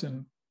dealt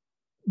in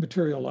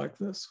material like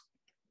this.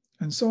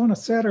 And so on a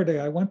Saturday,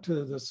 I went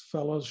to this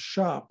fellow's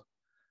shop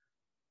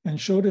and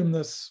showed him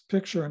this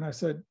picture. And I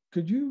said,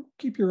 could you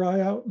keep your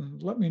eye out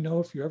and let me know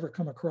if you ever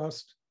come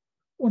across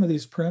one of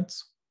these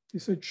prints? He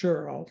said,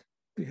 sure, I'll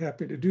be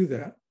happy to do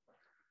that.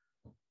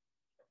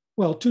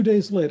 Well, 2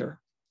 days later,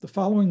 the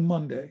following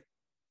Monday,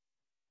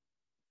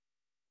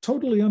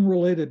 totally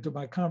unrelated to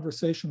my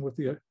conversation with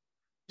the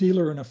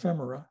dealer in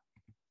ephemera,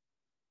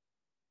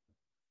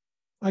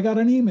 I got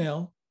an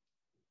email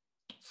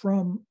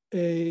from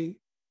an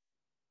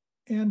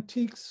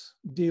antiques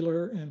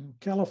dealer in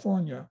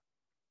California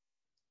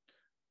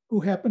who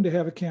happened to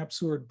have a Camp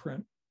Seward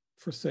print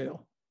for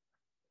sale.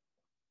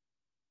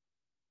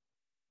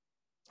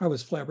 I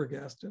was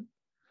flabbergasted.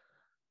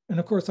 And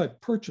of course, I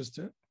purchased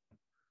it.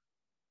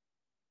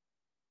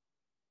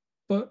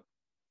 But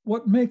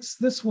what makes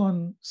this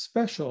one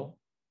special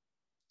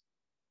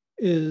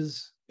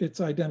is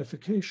its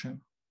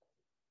identification.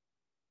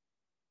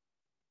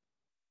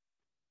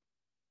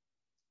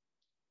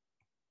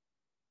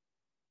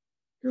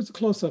 Here's a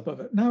close-up of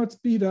it. Now it's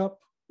beat up,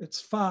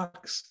 it's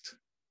foxed,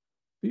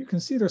 but you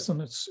can see there's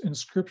some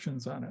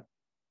inscriptions on it.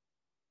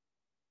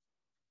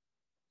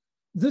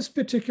 This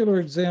particular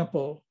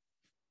example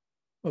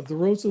of the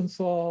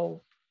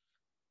Rosenthal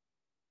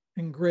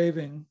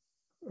engraving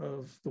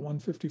of the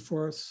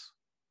 154th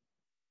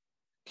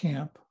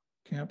Camp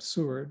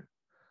Seward,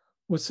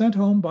 was sent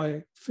home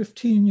by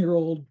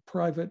 15-year-old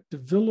Private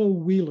DeVillo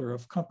Wheeler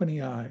of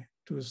Company I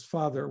to his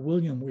father,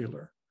 William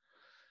Wheeler,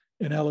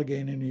 in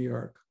Allegheny, New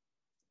York.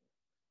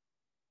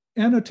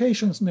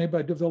 Annotations made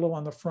by DeVillo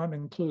on the front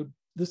include,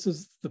 this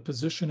is the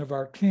position of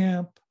our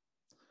camp,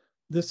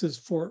 this is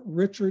Fort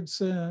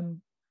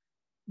Richardson,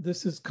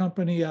 this is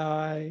Company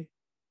I,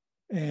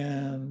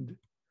 and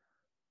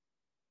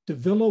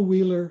DeVillo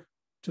Wheeler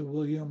to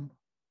William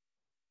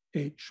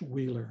H.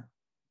 Wheeler.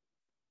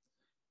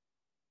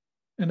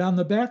 And on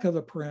the back of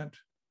the print,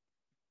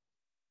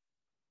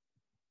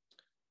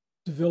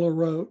 DeVillo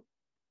wrote,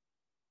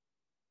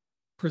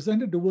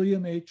 presented to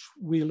William H.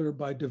 Wheeler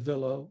by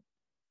DeVillo,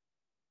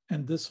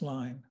 and this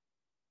line,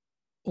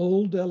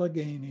 old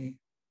Allegheny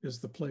is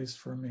the place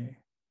for me.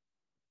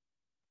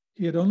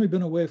 He had only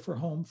been away from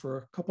home for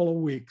a couple of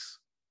weeks,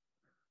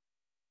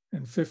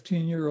 and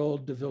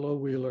 15-year-old DeVillo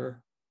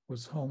Wheeler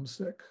was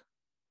homesick.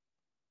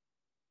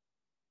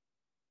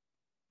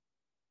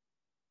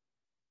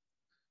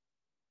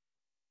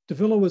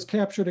 DeVillo was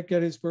captured at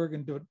Gettysburg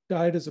and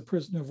died as a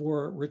prisoner of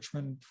war at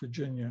Richmond,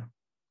 Virginia.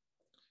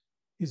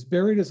 He's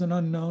buried as an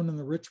unknown in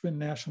the Richmond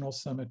National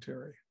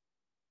Cemetery.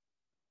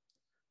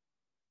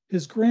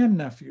 His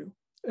grandnephew,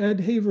 Ed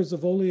Havers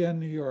of Olean,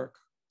 New York,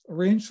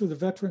 arranged for the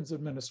Veterans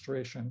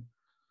Administration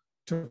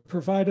to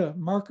provide a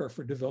marker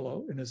for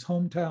DeVillo in his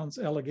hometown's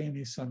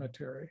Allegheny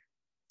Cemetery.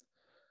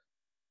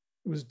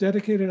 It was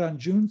dedicated on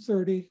June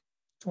 30,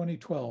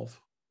 2012.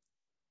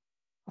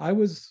 I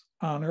was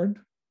honored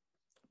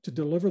to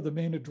deliver the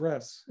main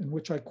address, in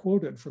which I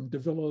quoted from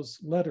DeVillo's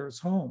letters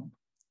home,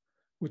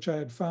 which I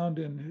had found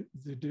in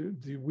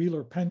the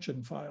Wheeler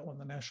pension file in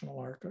the National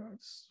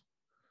Archives.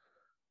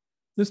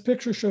 This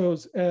picture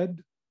shows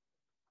Ed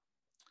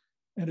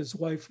and his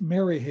wife,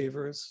 Mary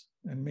Havers,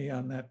 and me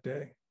on that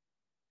day.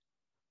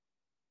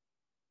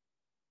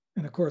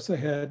 And of course, I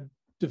had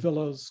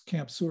DeVillo's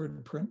Camp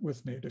Seward print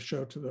with me to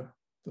show to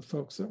the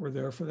folks that were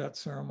there for that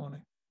ceremony.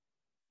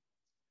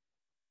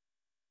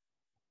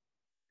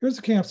 Here's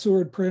a Camp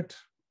Seward print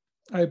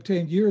I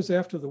obtained years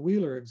after the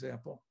Wheeler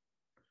example.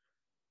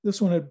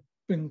 This one had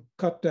been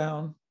cut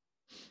down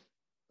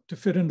to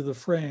fit into the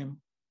frame.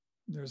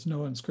 There's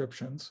no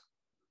inscriptions.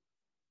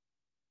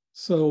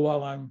 So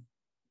while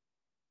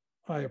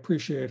I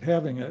appreciate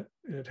having it,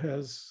 it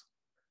has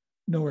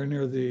nowhere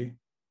near the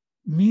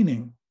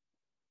meaning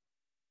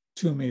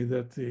to me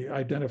that the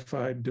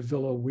identified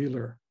DeVillo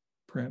Wheeler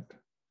print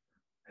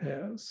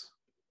has.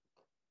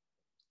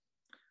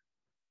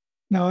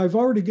 Now, I've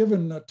already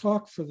given a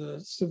talk for the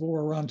Civil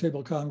War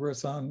Roundtable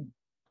Congress on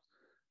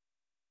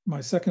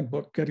my second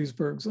book,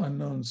 Gettysburg's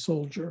Unknown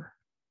Soldier,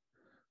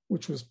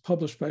 which was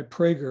published by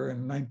Prager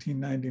in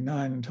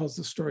 1999 and tells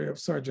the story of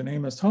Sergeant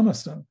Amos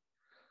Humiston,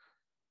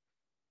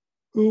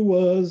 who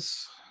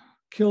was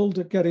killed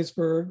at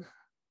Gettysburg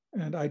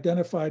and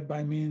identified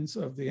by means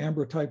of the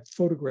ambrotype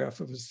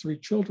photograph of his 3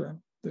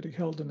 children that he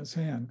held in his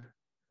hand.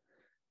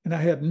 And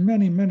I had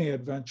many, many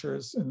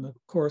adventures in the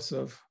course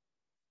of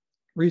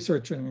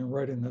researching and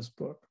writing this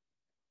book.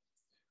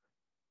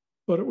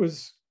 But it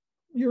was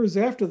years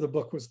after the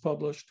book was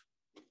published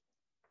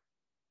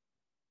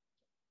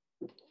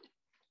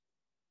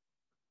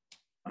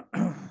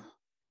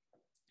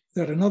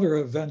that another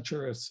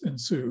adventure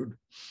ensued.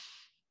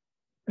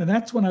 And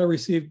that's when I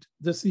received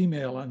this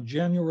email on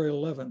January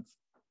 11th,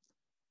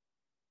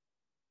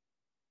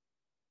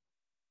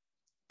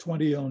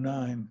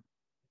 2009.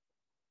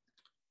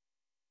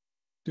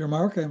 Dear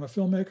Mark, I am a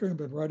filmmaker and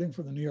been writing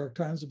for the New York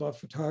Times about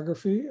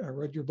photography. I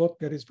read your book,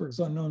 Gettysburg's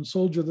Unknown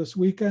Soldier, this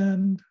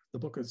weekend. The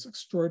book is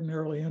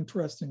extraordinarily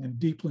interesting and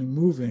deeply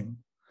moving.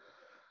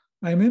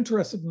 I am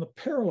interested in the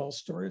parallel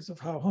stories of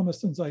how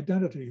Humiston's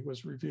identity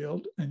was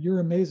revealed and your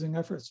amazing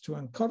efforts to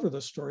uncover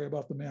the story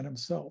about the man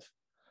himself.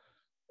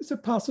 Is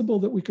it possible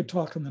that we could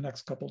talk in the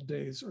next couple of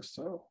days or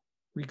so?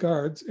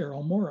 Regards,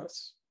 Errol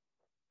Morris.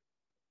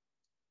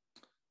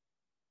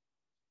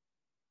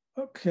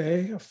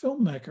 Okay, a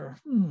filmmaker.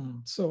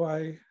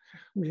 So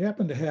we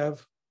happen to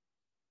have,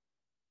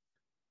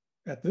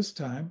 at this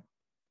time,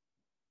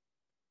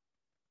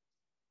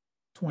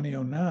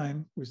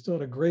 2009, we still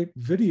had a great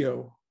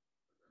video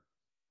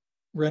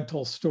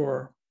rental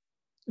store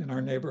in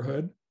our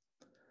neighborhood.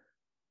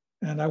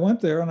 And I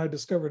went there and I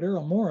discovered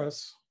Errol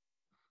Morris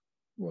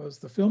was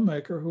the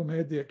filmmaker who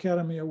made the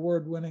Academy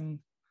Award-winning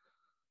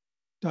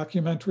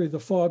documentary, The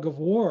Fog of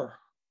War,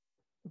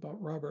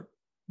 about Robert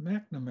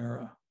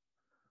McNamara,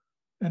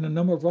 and a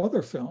number of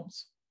other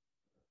films.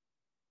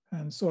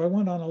 And so I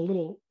went on a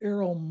little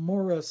Errol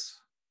Morris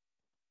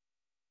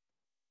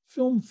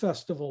film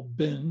festival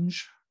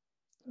binge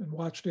and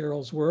watched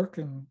Errol's work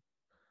and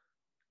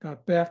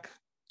got back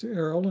to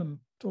Errol and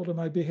told him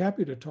I'd be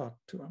happy to talk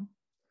to him.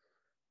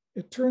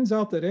 It turns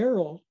out that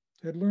Errol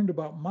had learned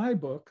about my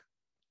book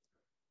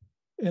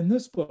in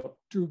this book,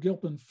 Drew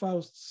Gilpin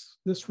Faust's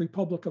This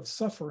Republic of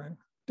Suffering,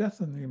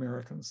 Death in the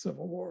American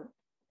Civil War,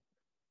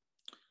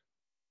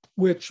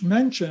 which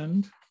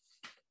mentioned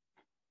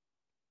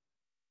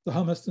the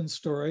Humiston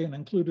story and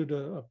included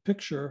a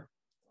picture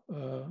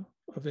of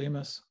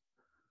Amos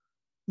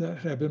that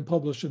had been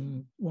published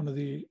in one of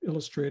the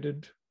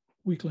illustrated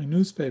weekly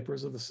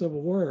newspapers of the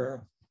Civil War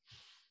era.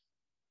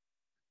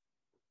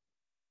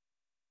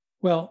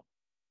 Well,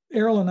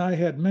 Errol and I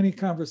had many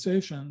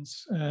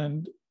conversations,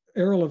 and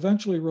Errol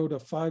eventually wrote a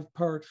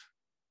 5-part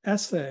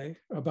essay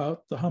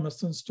about the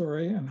Humiston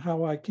story and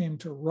how I came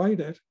to write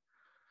it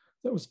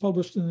that was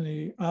published in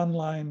the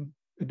online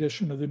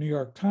edition of the New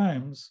York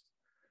Times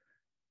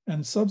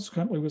and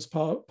subsequently was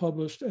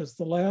published as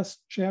the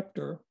last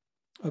chapter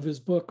of his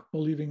book,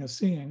 Believing is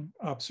Seeing,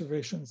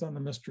 Observations on the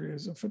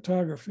Mysteries of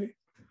Photography.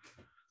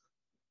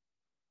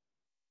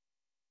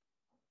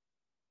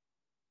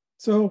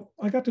 So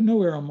I got to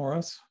know Errol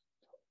Morris.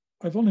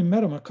 I've only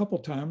met him a couple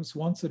times,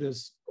 once at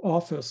his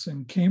office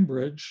in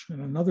Cambridge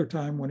and another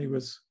time when he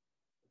was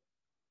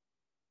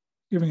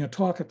giving a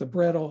talk at the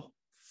Brattle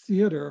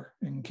Theater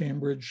in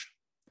Cambridge.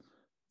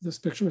 This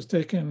picture was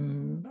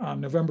taken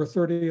on November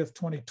 30th,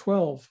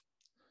 2012,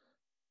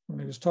 when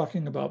he was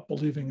talking about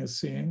Believing is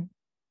Seeing.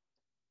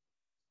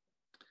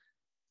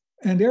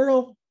 And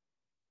Errol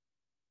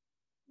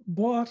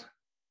bought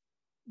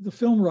the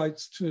film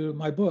rights to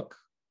my book,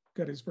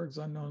 Gettysburg's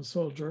Unknown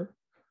Soldier,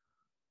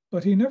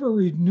 but he never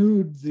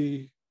renewed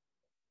the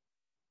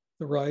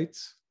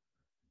rights.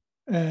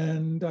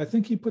 And I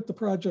think he put the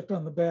project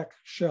on the back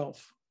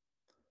shelf,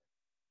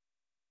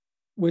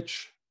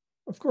 which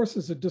of course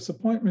is a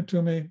disappointment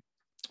to me,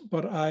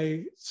 but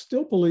I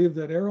still believe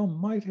that Errol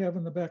might have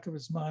in the back of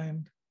his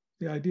mind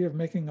the idea of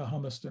making a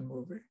Humiston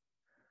movie.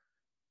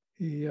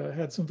 He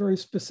had some very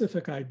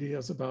specific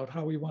ideas about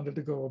how he wanted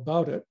to go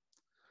about it,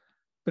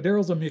 but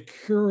Errol's a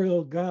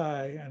mercurial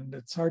guy and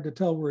it's hard to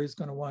tell where he's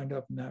going to wind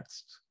up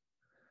next.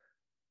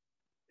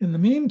 In the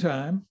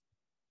meantime,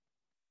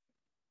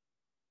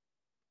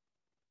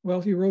 well,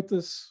 he wrote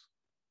this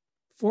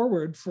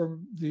foreword for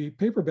the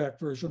paperback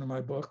version of my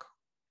book,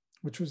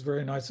 which was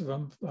very nice of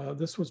him.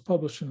 This was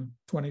published in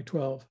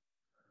 2012.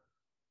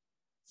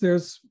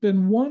 There's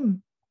been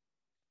one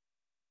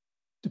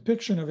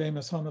depiction of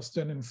Amos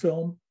Humiston in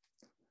film,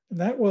 and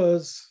that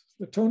was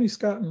the Tony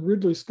Scott and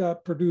Ridley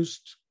Scott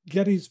produced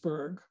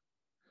Gettysburg,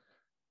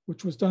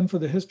 which was done for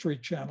the History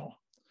Channel.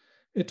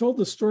 It told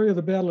the story of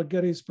the Battle of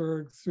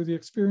Gettysburg through the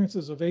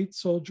experiences of 8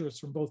 soldiers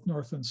from both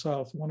North and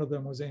South. One of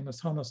them was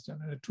Amos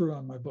Humiston, and it drew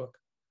on my book.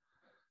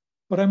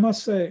 But I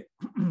must say,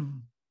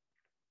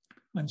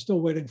 I'm still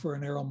waiting for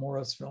an Errol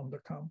Morris film to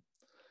come.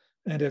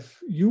 And if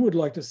you would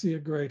like to see a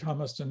great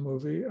Humiston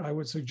movie, I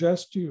would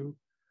suggest you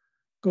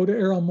go to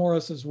Errol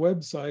Morris's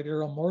website,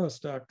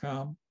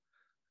 errolmorris.com,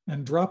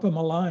 and drop him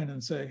a line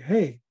and say,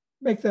 hey,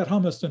 make that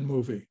Humiston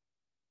movie.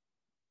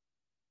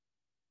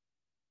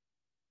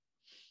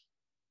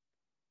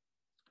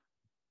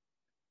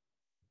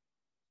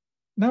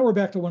 Now we're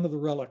back to one of the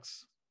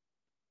relics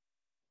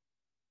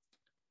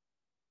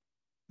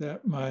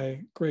that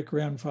my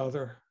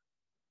great-grandfather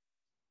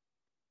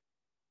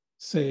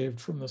saved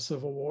from the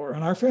Civil War.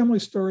 And our family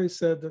story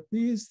said that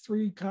these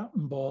 3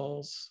 cotton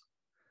balls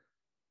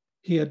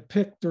he had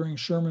picked during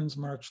Sherman's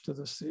march to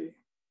the sea.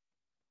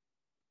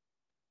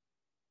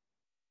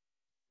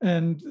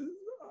 And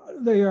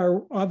they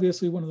are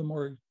obviously one of the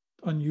more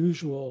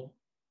unusual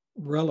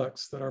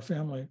relics that our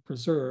family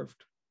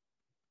preserved.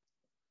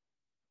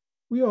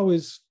 We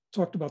always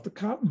talked about the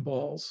cotton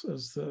balls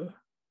as the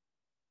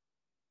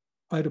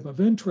item of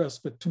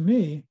interest, but to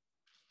me,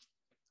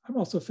 I'm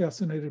also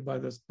fascinated by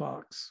this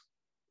box.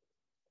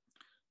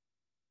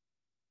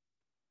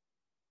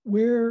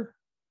 Where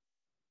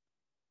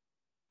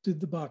did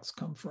the box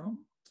come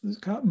from? The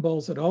cotton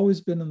balls had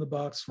always been in the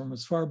box from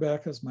as far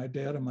back as my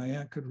dad and my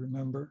aunt could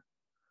remember.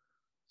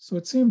 So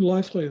it seemed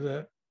likely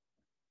that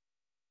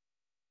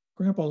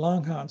Grandpa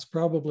Longhans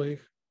probably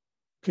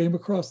came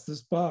across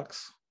this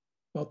box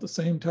about the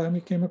same time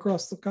he came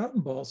across the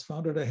cotton balls,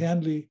 found it a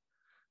handy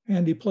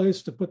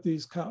place to put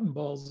these cotton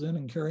balls in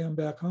and carry them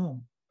back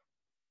home.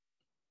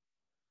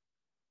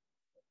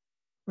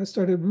 I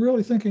started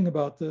really thinking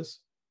about this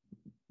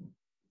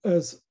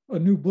as a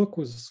new book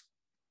was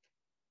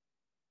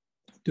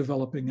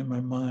developing in my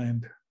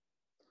mind.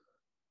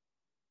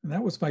 And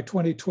that was my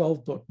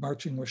 2012 book,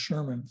 Marching with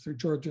Sherman Through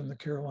Georgia and the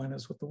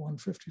Carolinas with the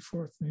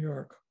 154th New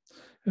York.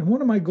 And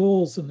one of my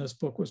goals in this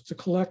book was to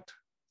collect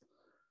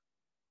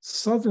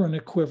Southern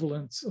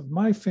equivalents of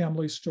my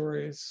family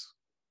stories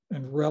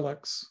and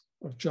relics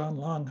of John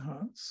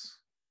Longhans.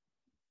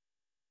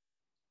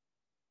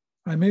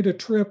 I made a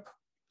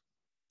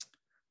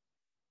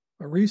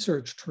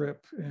research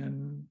trip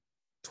in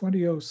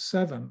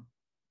 2007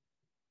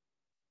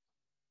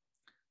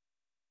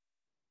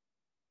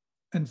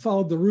 and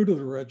followed the route of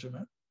the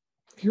regiment.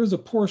 Here's a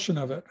portion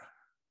of it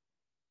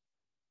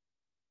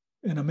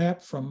in a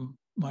map from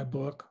my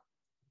book.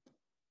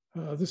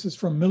 This is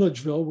from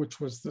Milledgeville,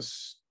 which was the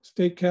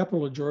state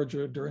capital of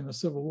Georgia during the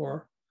Civil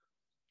War,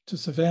 to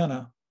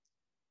Savannah.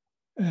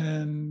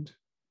 And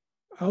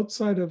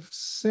outside of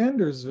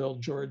Sandersville,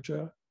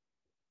 Georgia,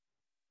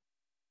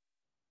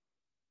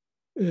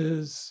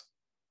 is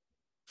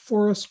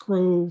Forest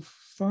Grove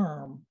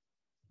Farm,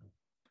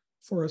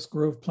 Forest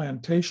Grove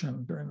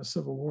Plantation during the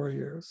Civil War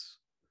years,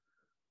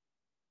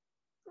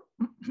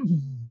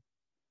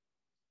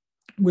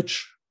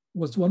 which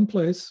was one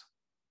place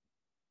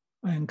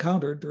I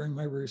encountered during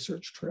my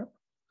research trip.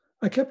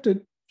 I kept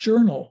a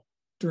journal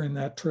during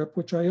that trip,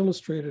 which I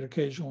illustrated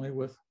occasionally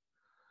with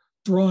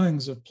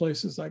drawings of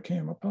places I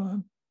came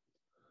upon.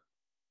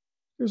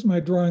 Here's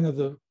my drawing of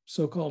the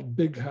so-called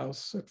big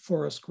house at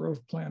Forest Grove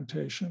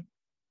Plantation.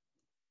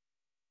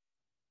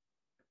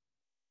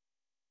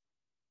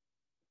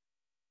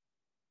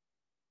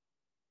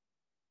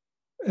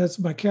 As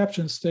my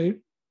caption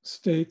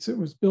states, it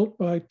was built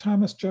by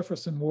Thomas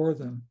Jefferson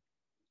Worthen,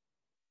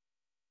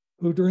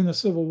 who during the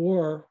Civil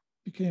War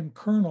became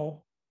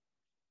colonel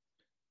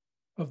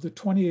of the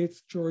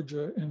 28th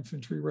Georgia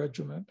Infantry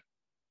Regiment,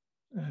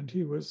 and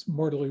he was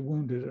mortally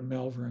wounded at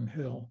Malvern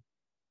Hill.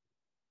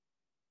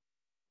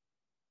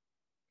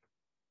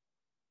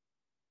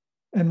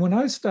 And when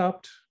I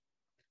stopped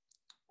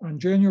on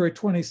January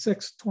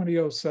 26,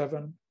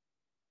 2007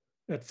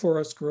 at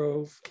Forest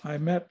Grove, I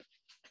met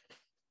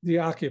the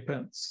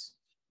occupants,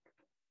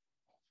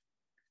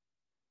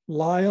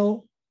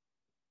 Lyle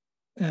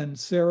and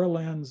Sarah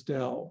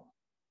Lansdell,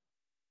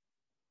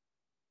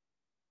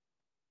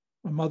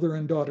 a mother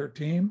and daughter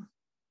team,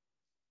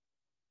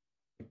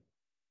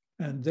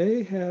 and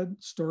they had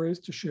stories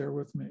to share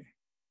with me.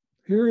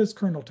 Here is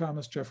Colonel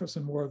Thomas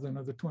Jefferson Worthen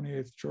of the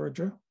 28th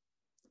Georgia,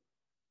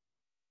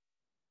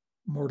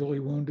 mortally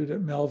wounded at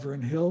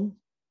Malvern Hill.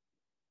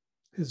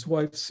 His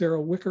wife,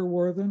 Sarah Wicker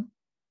Worthen.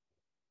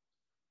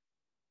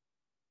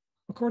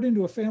 According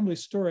to a family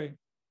story,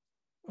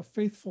 a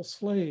faithful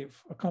slave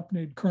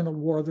accompanied Colonel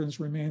Worthen's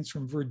remains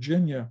from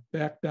Virginia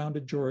back down to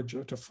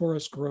Georgia to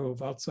Forest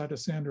Grove outside of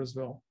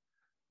Sandersville,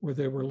 where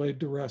they were laid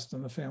to rest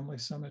in the family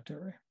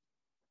cemetery.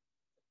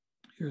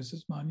 Here's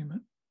his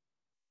monument.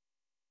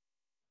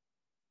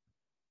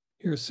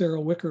 Here's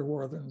Sarah Wicker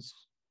Worthen's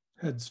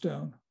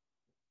headstone.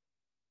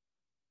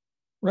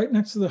 Right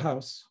next to the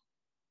house,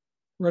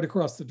 right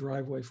across the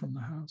driveway from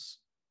the house.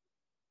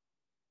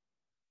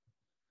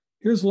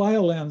 Here's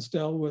Lyle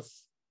Lansdell with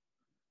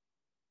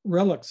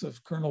relics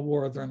of Colonel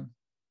Worthen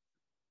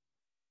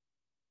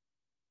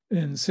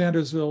in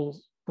Sandersville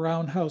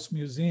Brown House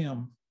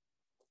Museum.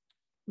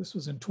 This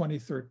was in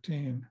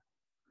 2013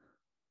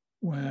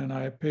 when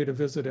I paid a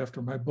visit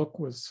after my book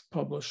was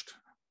published.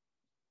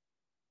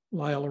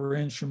 Lyle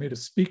arranged for me to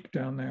speak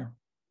down there.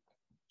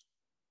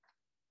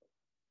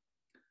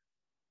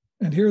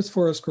 And here's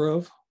Forest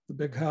Grove, the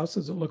big house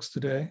as it looks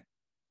today.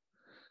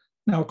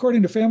 Now,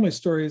 according to family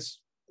stories,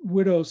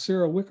 widow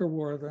Sarah Wicker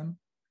Worthen,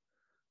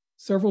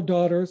 several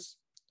daughters,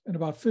 and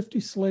about 50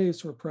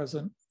 slaves were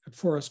present at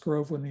Forest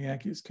Grove when the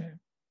Yankees came.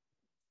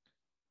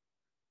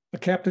 The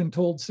captain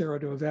told Sarah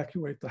to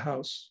evacuate the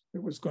house.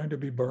 It was going to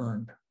be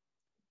burned.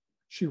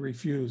 She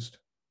refused.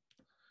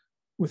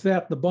 With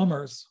that, the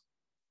bummers,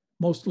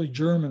 mostly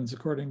Germans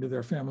according to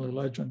their family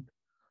legend,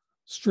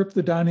 stripped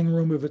the dining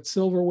room of its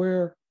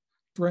silverware,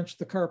 drenched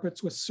the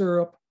carpets with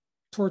syrup,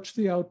 torched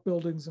the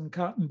outbuildings and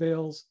cotton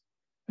bales,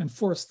 and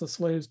forced the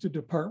slaves to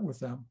depart with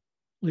them,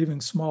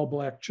 leaving small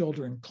Black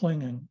children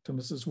clinging to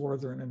Mrs.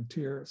 Worthen in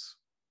tears.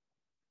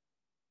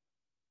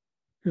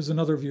 Here's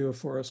another view of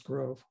Forest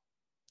Grove.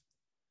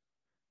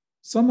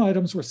 Some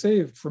items were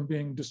saved from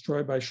being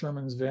destroyed by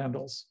Sherman's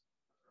vandals.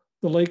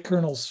 The late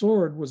Colonel's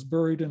sword was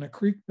buried in a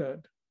creek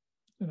bed,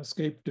 and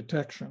escaped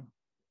detection.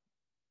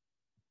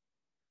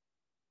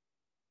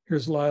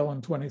 Here's Lyle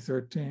in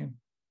 2013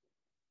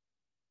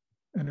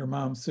 and her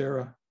mom,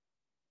 Sarah.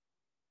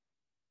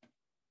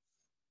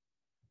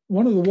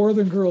 One of the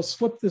Worthing girls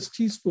slipped this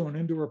teaspoon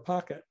into her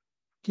pocket,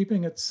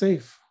 keeping it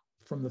safe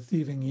from the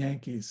thieving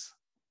Yankees.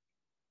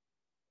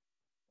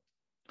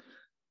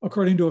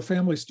 According to a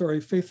family story,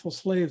 faithful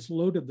slaves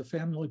loaded the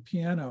family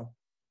piano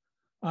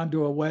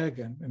onto a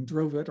wagon and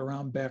drove it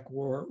around back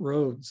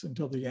roads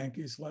until the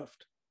Yankees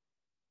left.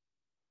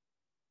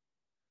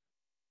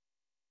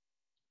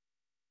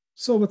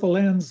 So with the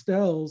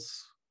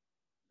Lansdells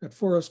at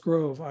Forest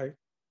Grove, I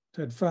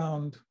had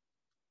found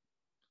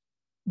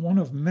one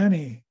of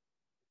many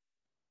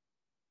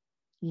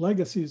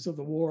legacies of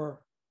the war,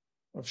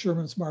 of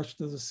Sherman's March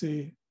to the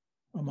Sea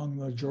among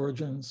the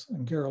Georgians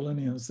and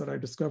Carolinians that I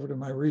discovered in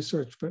my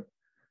research, but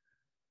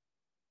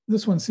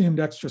this one seemed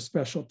extra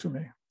special to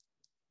me,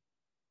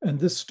 and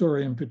this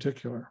story in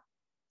particular.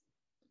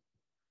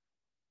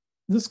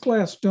 This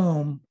glass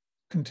dome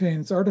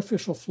contains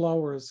artificial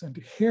flowers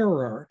and hair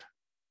art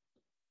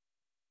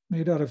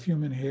made out of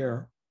human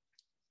hair.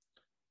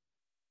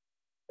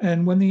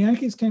 And when the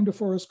Yankees came to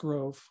Forest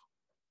Grove,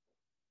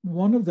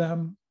 one of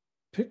them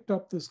picked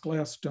up this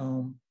glass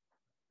dome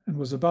and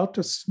was about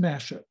to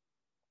smash it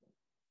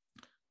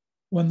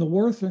when the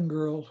Worthing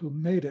girl who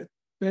made it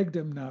begged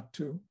him not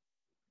to,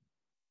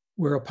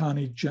 whereupon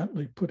he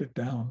gently put it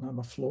down on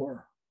the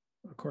floor,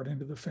 according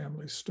to the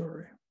family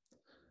story.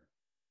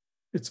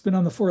 It's been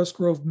on the Forest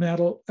Grove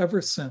mantle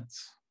ever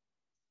since.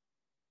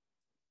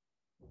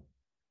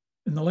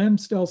 In the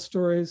Lansdell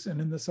stories and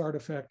in this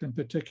artifact in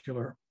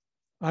particular,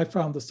 I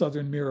found the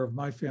southern mirror of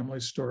my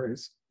family's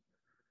stories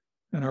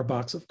and our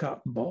box of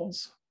cotton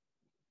balls.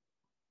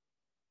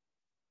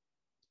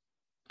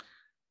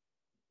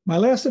 My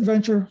last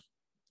adventure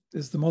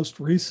is the most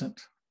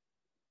recent.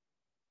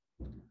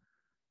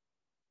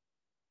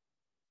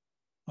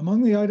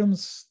 Among the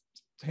items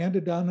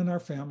handed down in our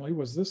family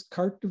was this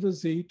carte de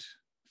visite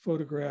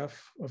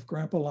photograph of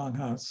Grandpa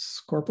Longhantz,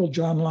 Corporal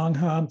John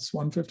Longhantz,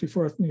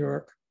 154th New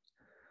York,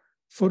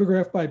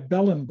 photographed by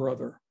Bell and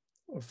Brother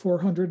of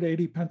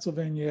 480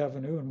 Pennsylvania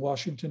Avenue in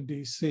Washington,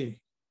 D.C.,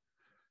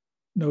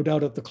 no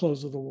doubt at the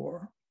close of the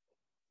war.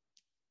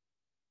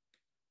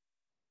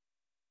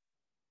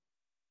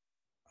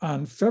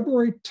 On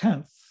February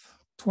 10th,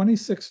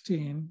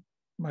 2016,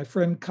 my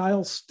friend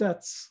Kyle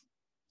Stetz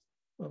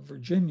of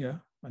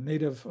Virginia, a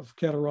native of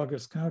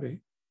Cattaraugus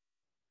County,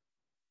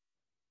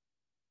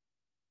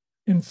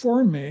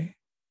 informed me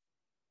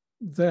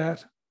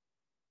that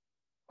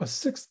a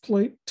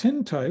 6-plate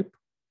tintype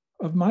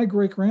of my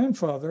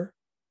great-grandfather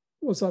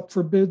was up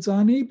for bids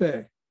on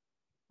eBay.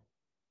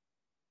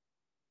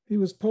 He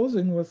was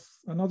posing with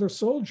another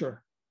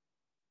soldier.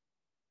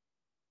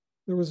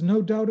 There was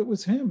no doubt it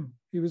was him.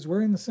 He was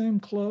wearing the same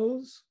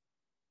clothes,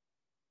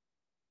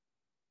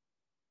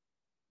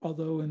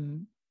 although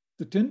in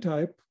the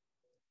tintype,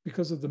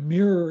 because of the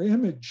mirror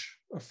image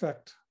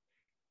effect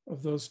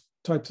of those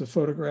types of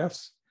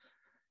photographs,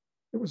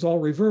 it was all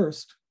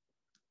reversed.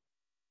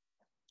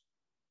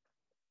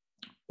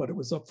 But it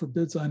was up for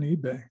bids on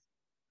eBay.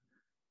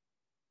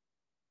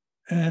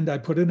 And I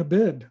put in a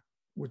bid,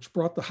 which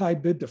brought the high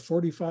bid to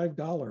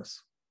 $45.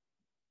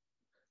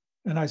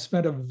 And I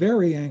spent a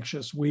very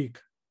anxious week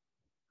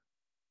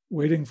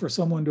waiting for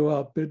someone to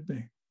outbid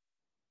me.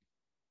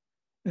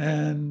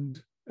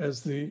 And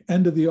as the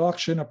end of the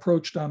auction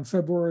approached on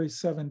February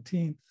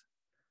 17th,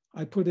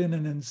 I put in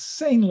an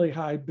insanely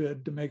high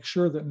bid to make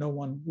sure that no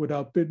one would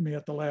outbid me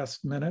at the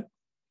last minute.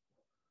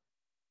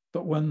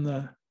 But when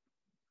the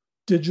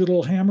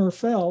digital hammer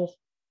fell,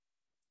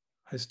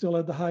 I still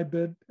had the high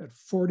bid at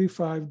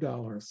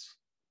 $45,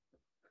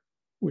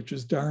 which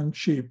is darn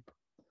cheap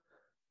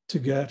to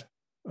get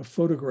a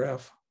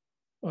photograph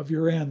of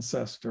your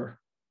ancestor.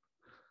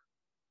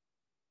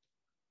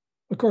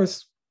 Of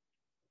course,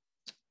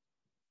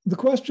 the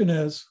question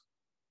is,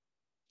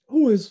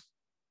 who is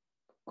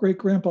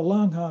Great-Grandpa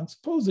Longhantz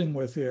posing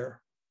with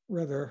here,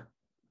 rather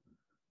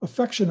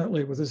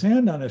affectionately with his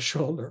hand on his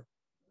shoulder?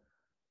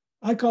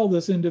 I call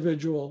this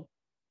individual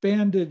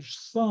Bandage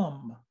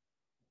Thumb.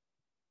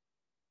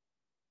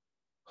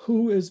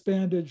 Who is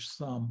Bandage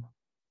Thumb?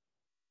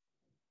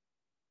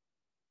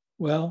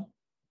 Well,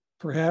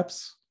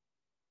 perhaps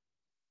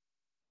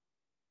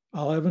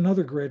I'll have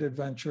another great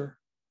adventure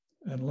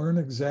and learn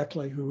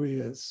exactly who he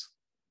is.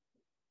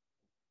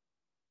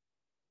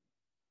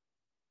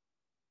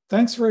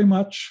 Thanks very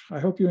much. I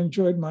hope you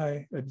enjoyed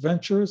my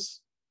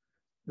adventures.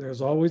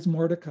 There's always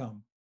more to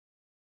come.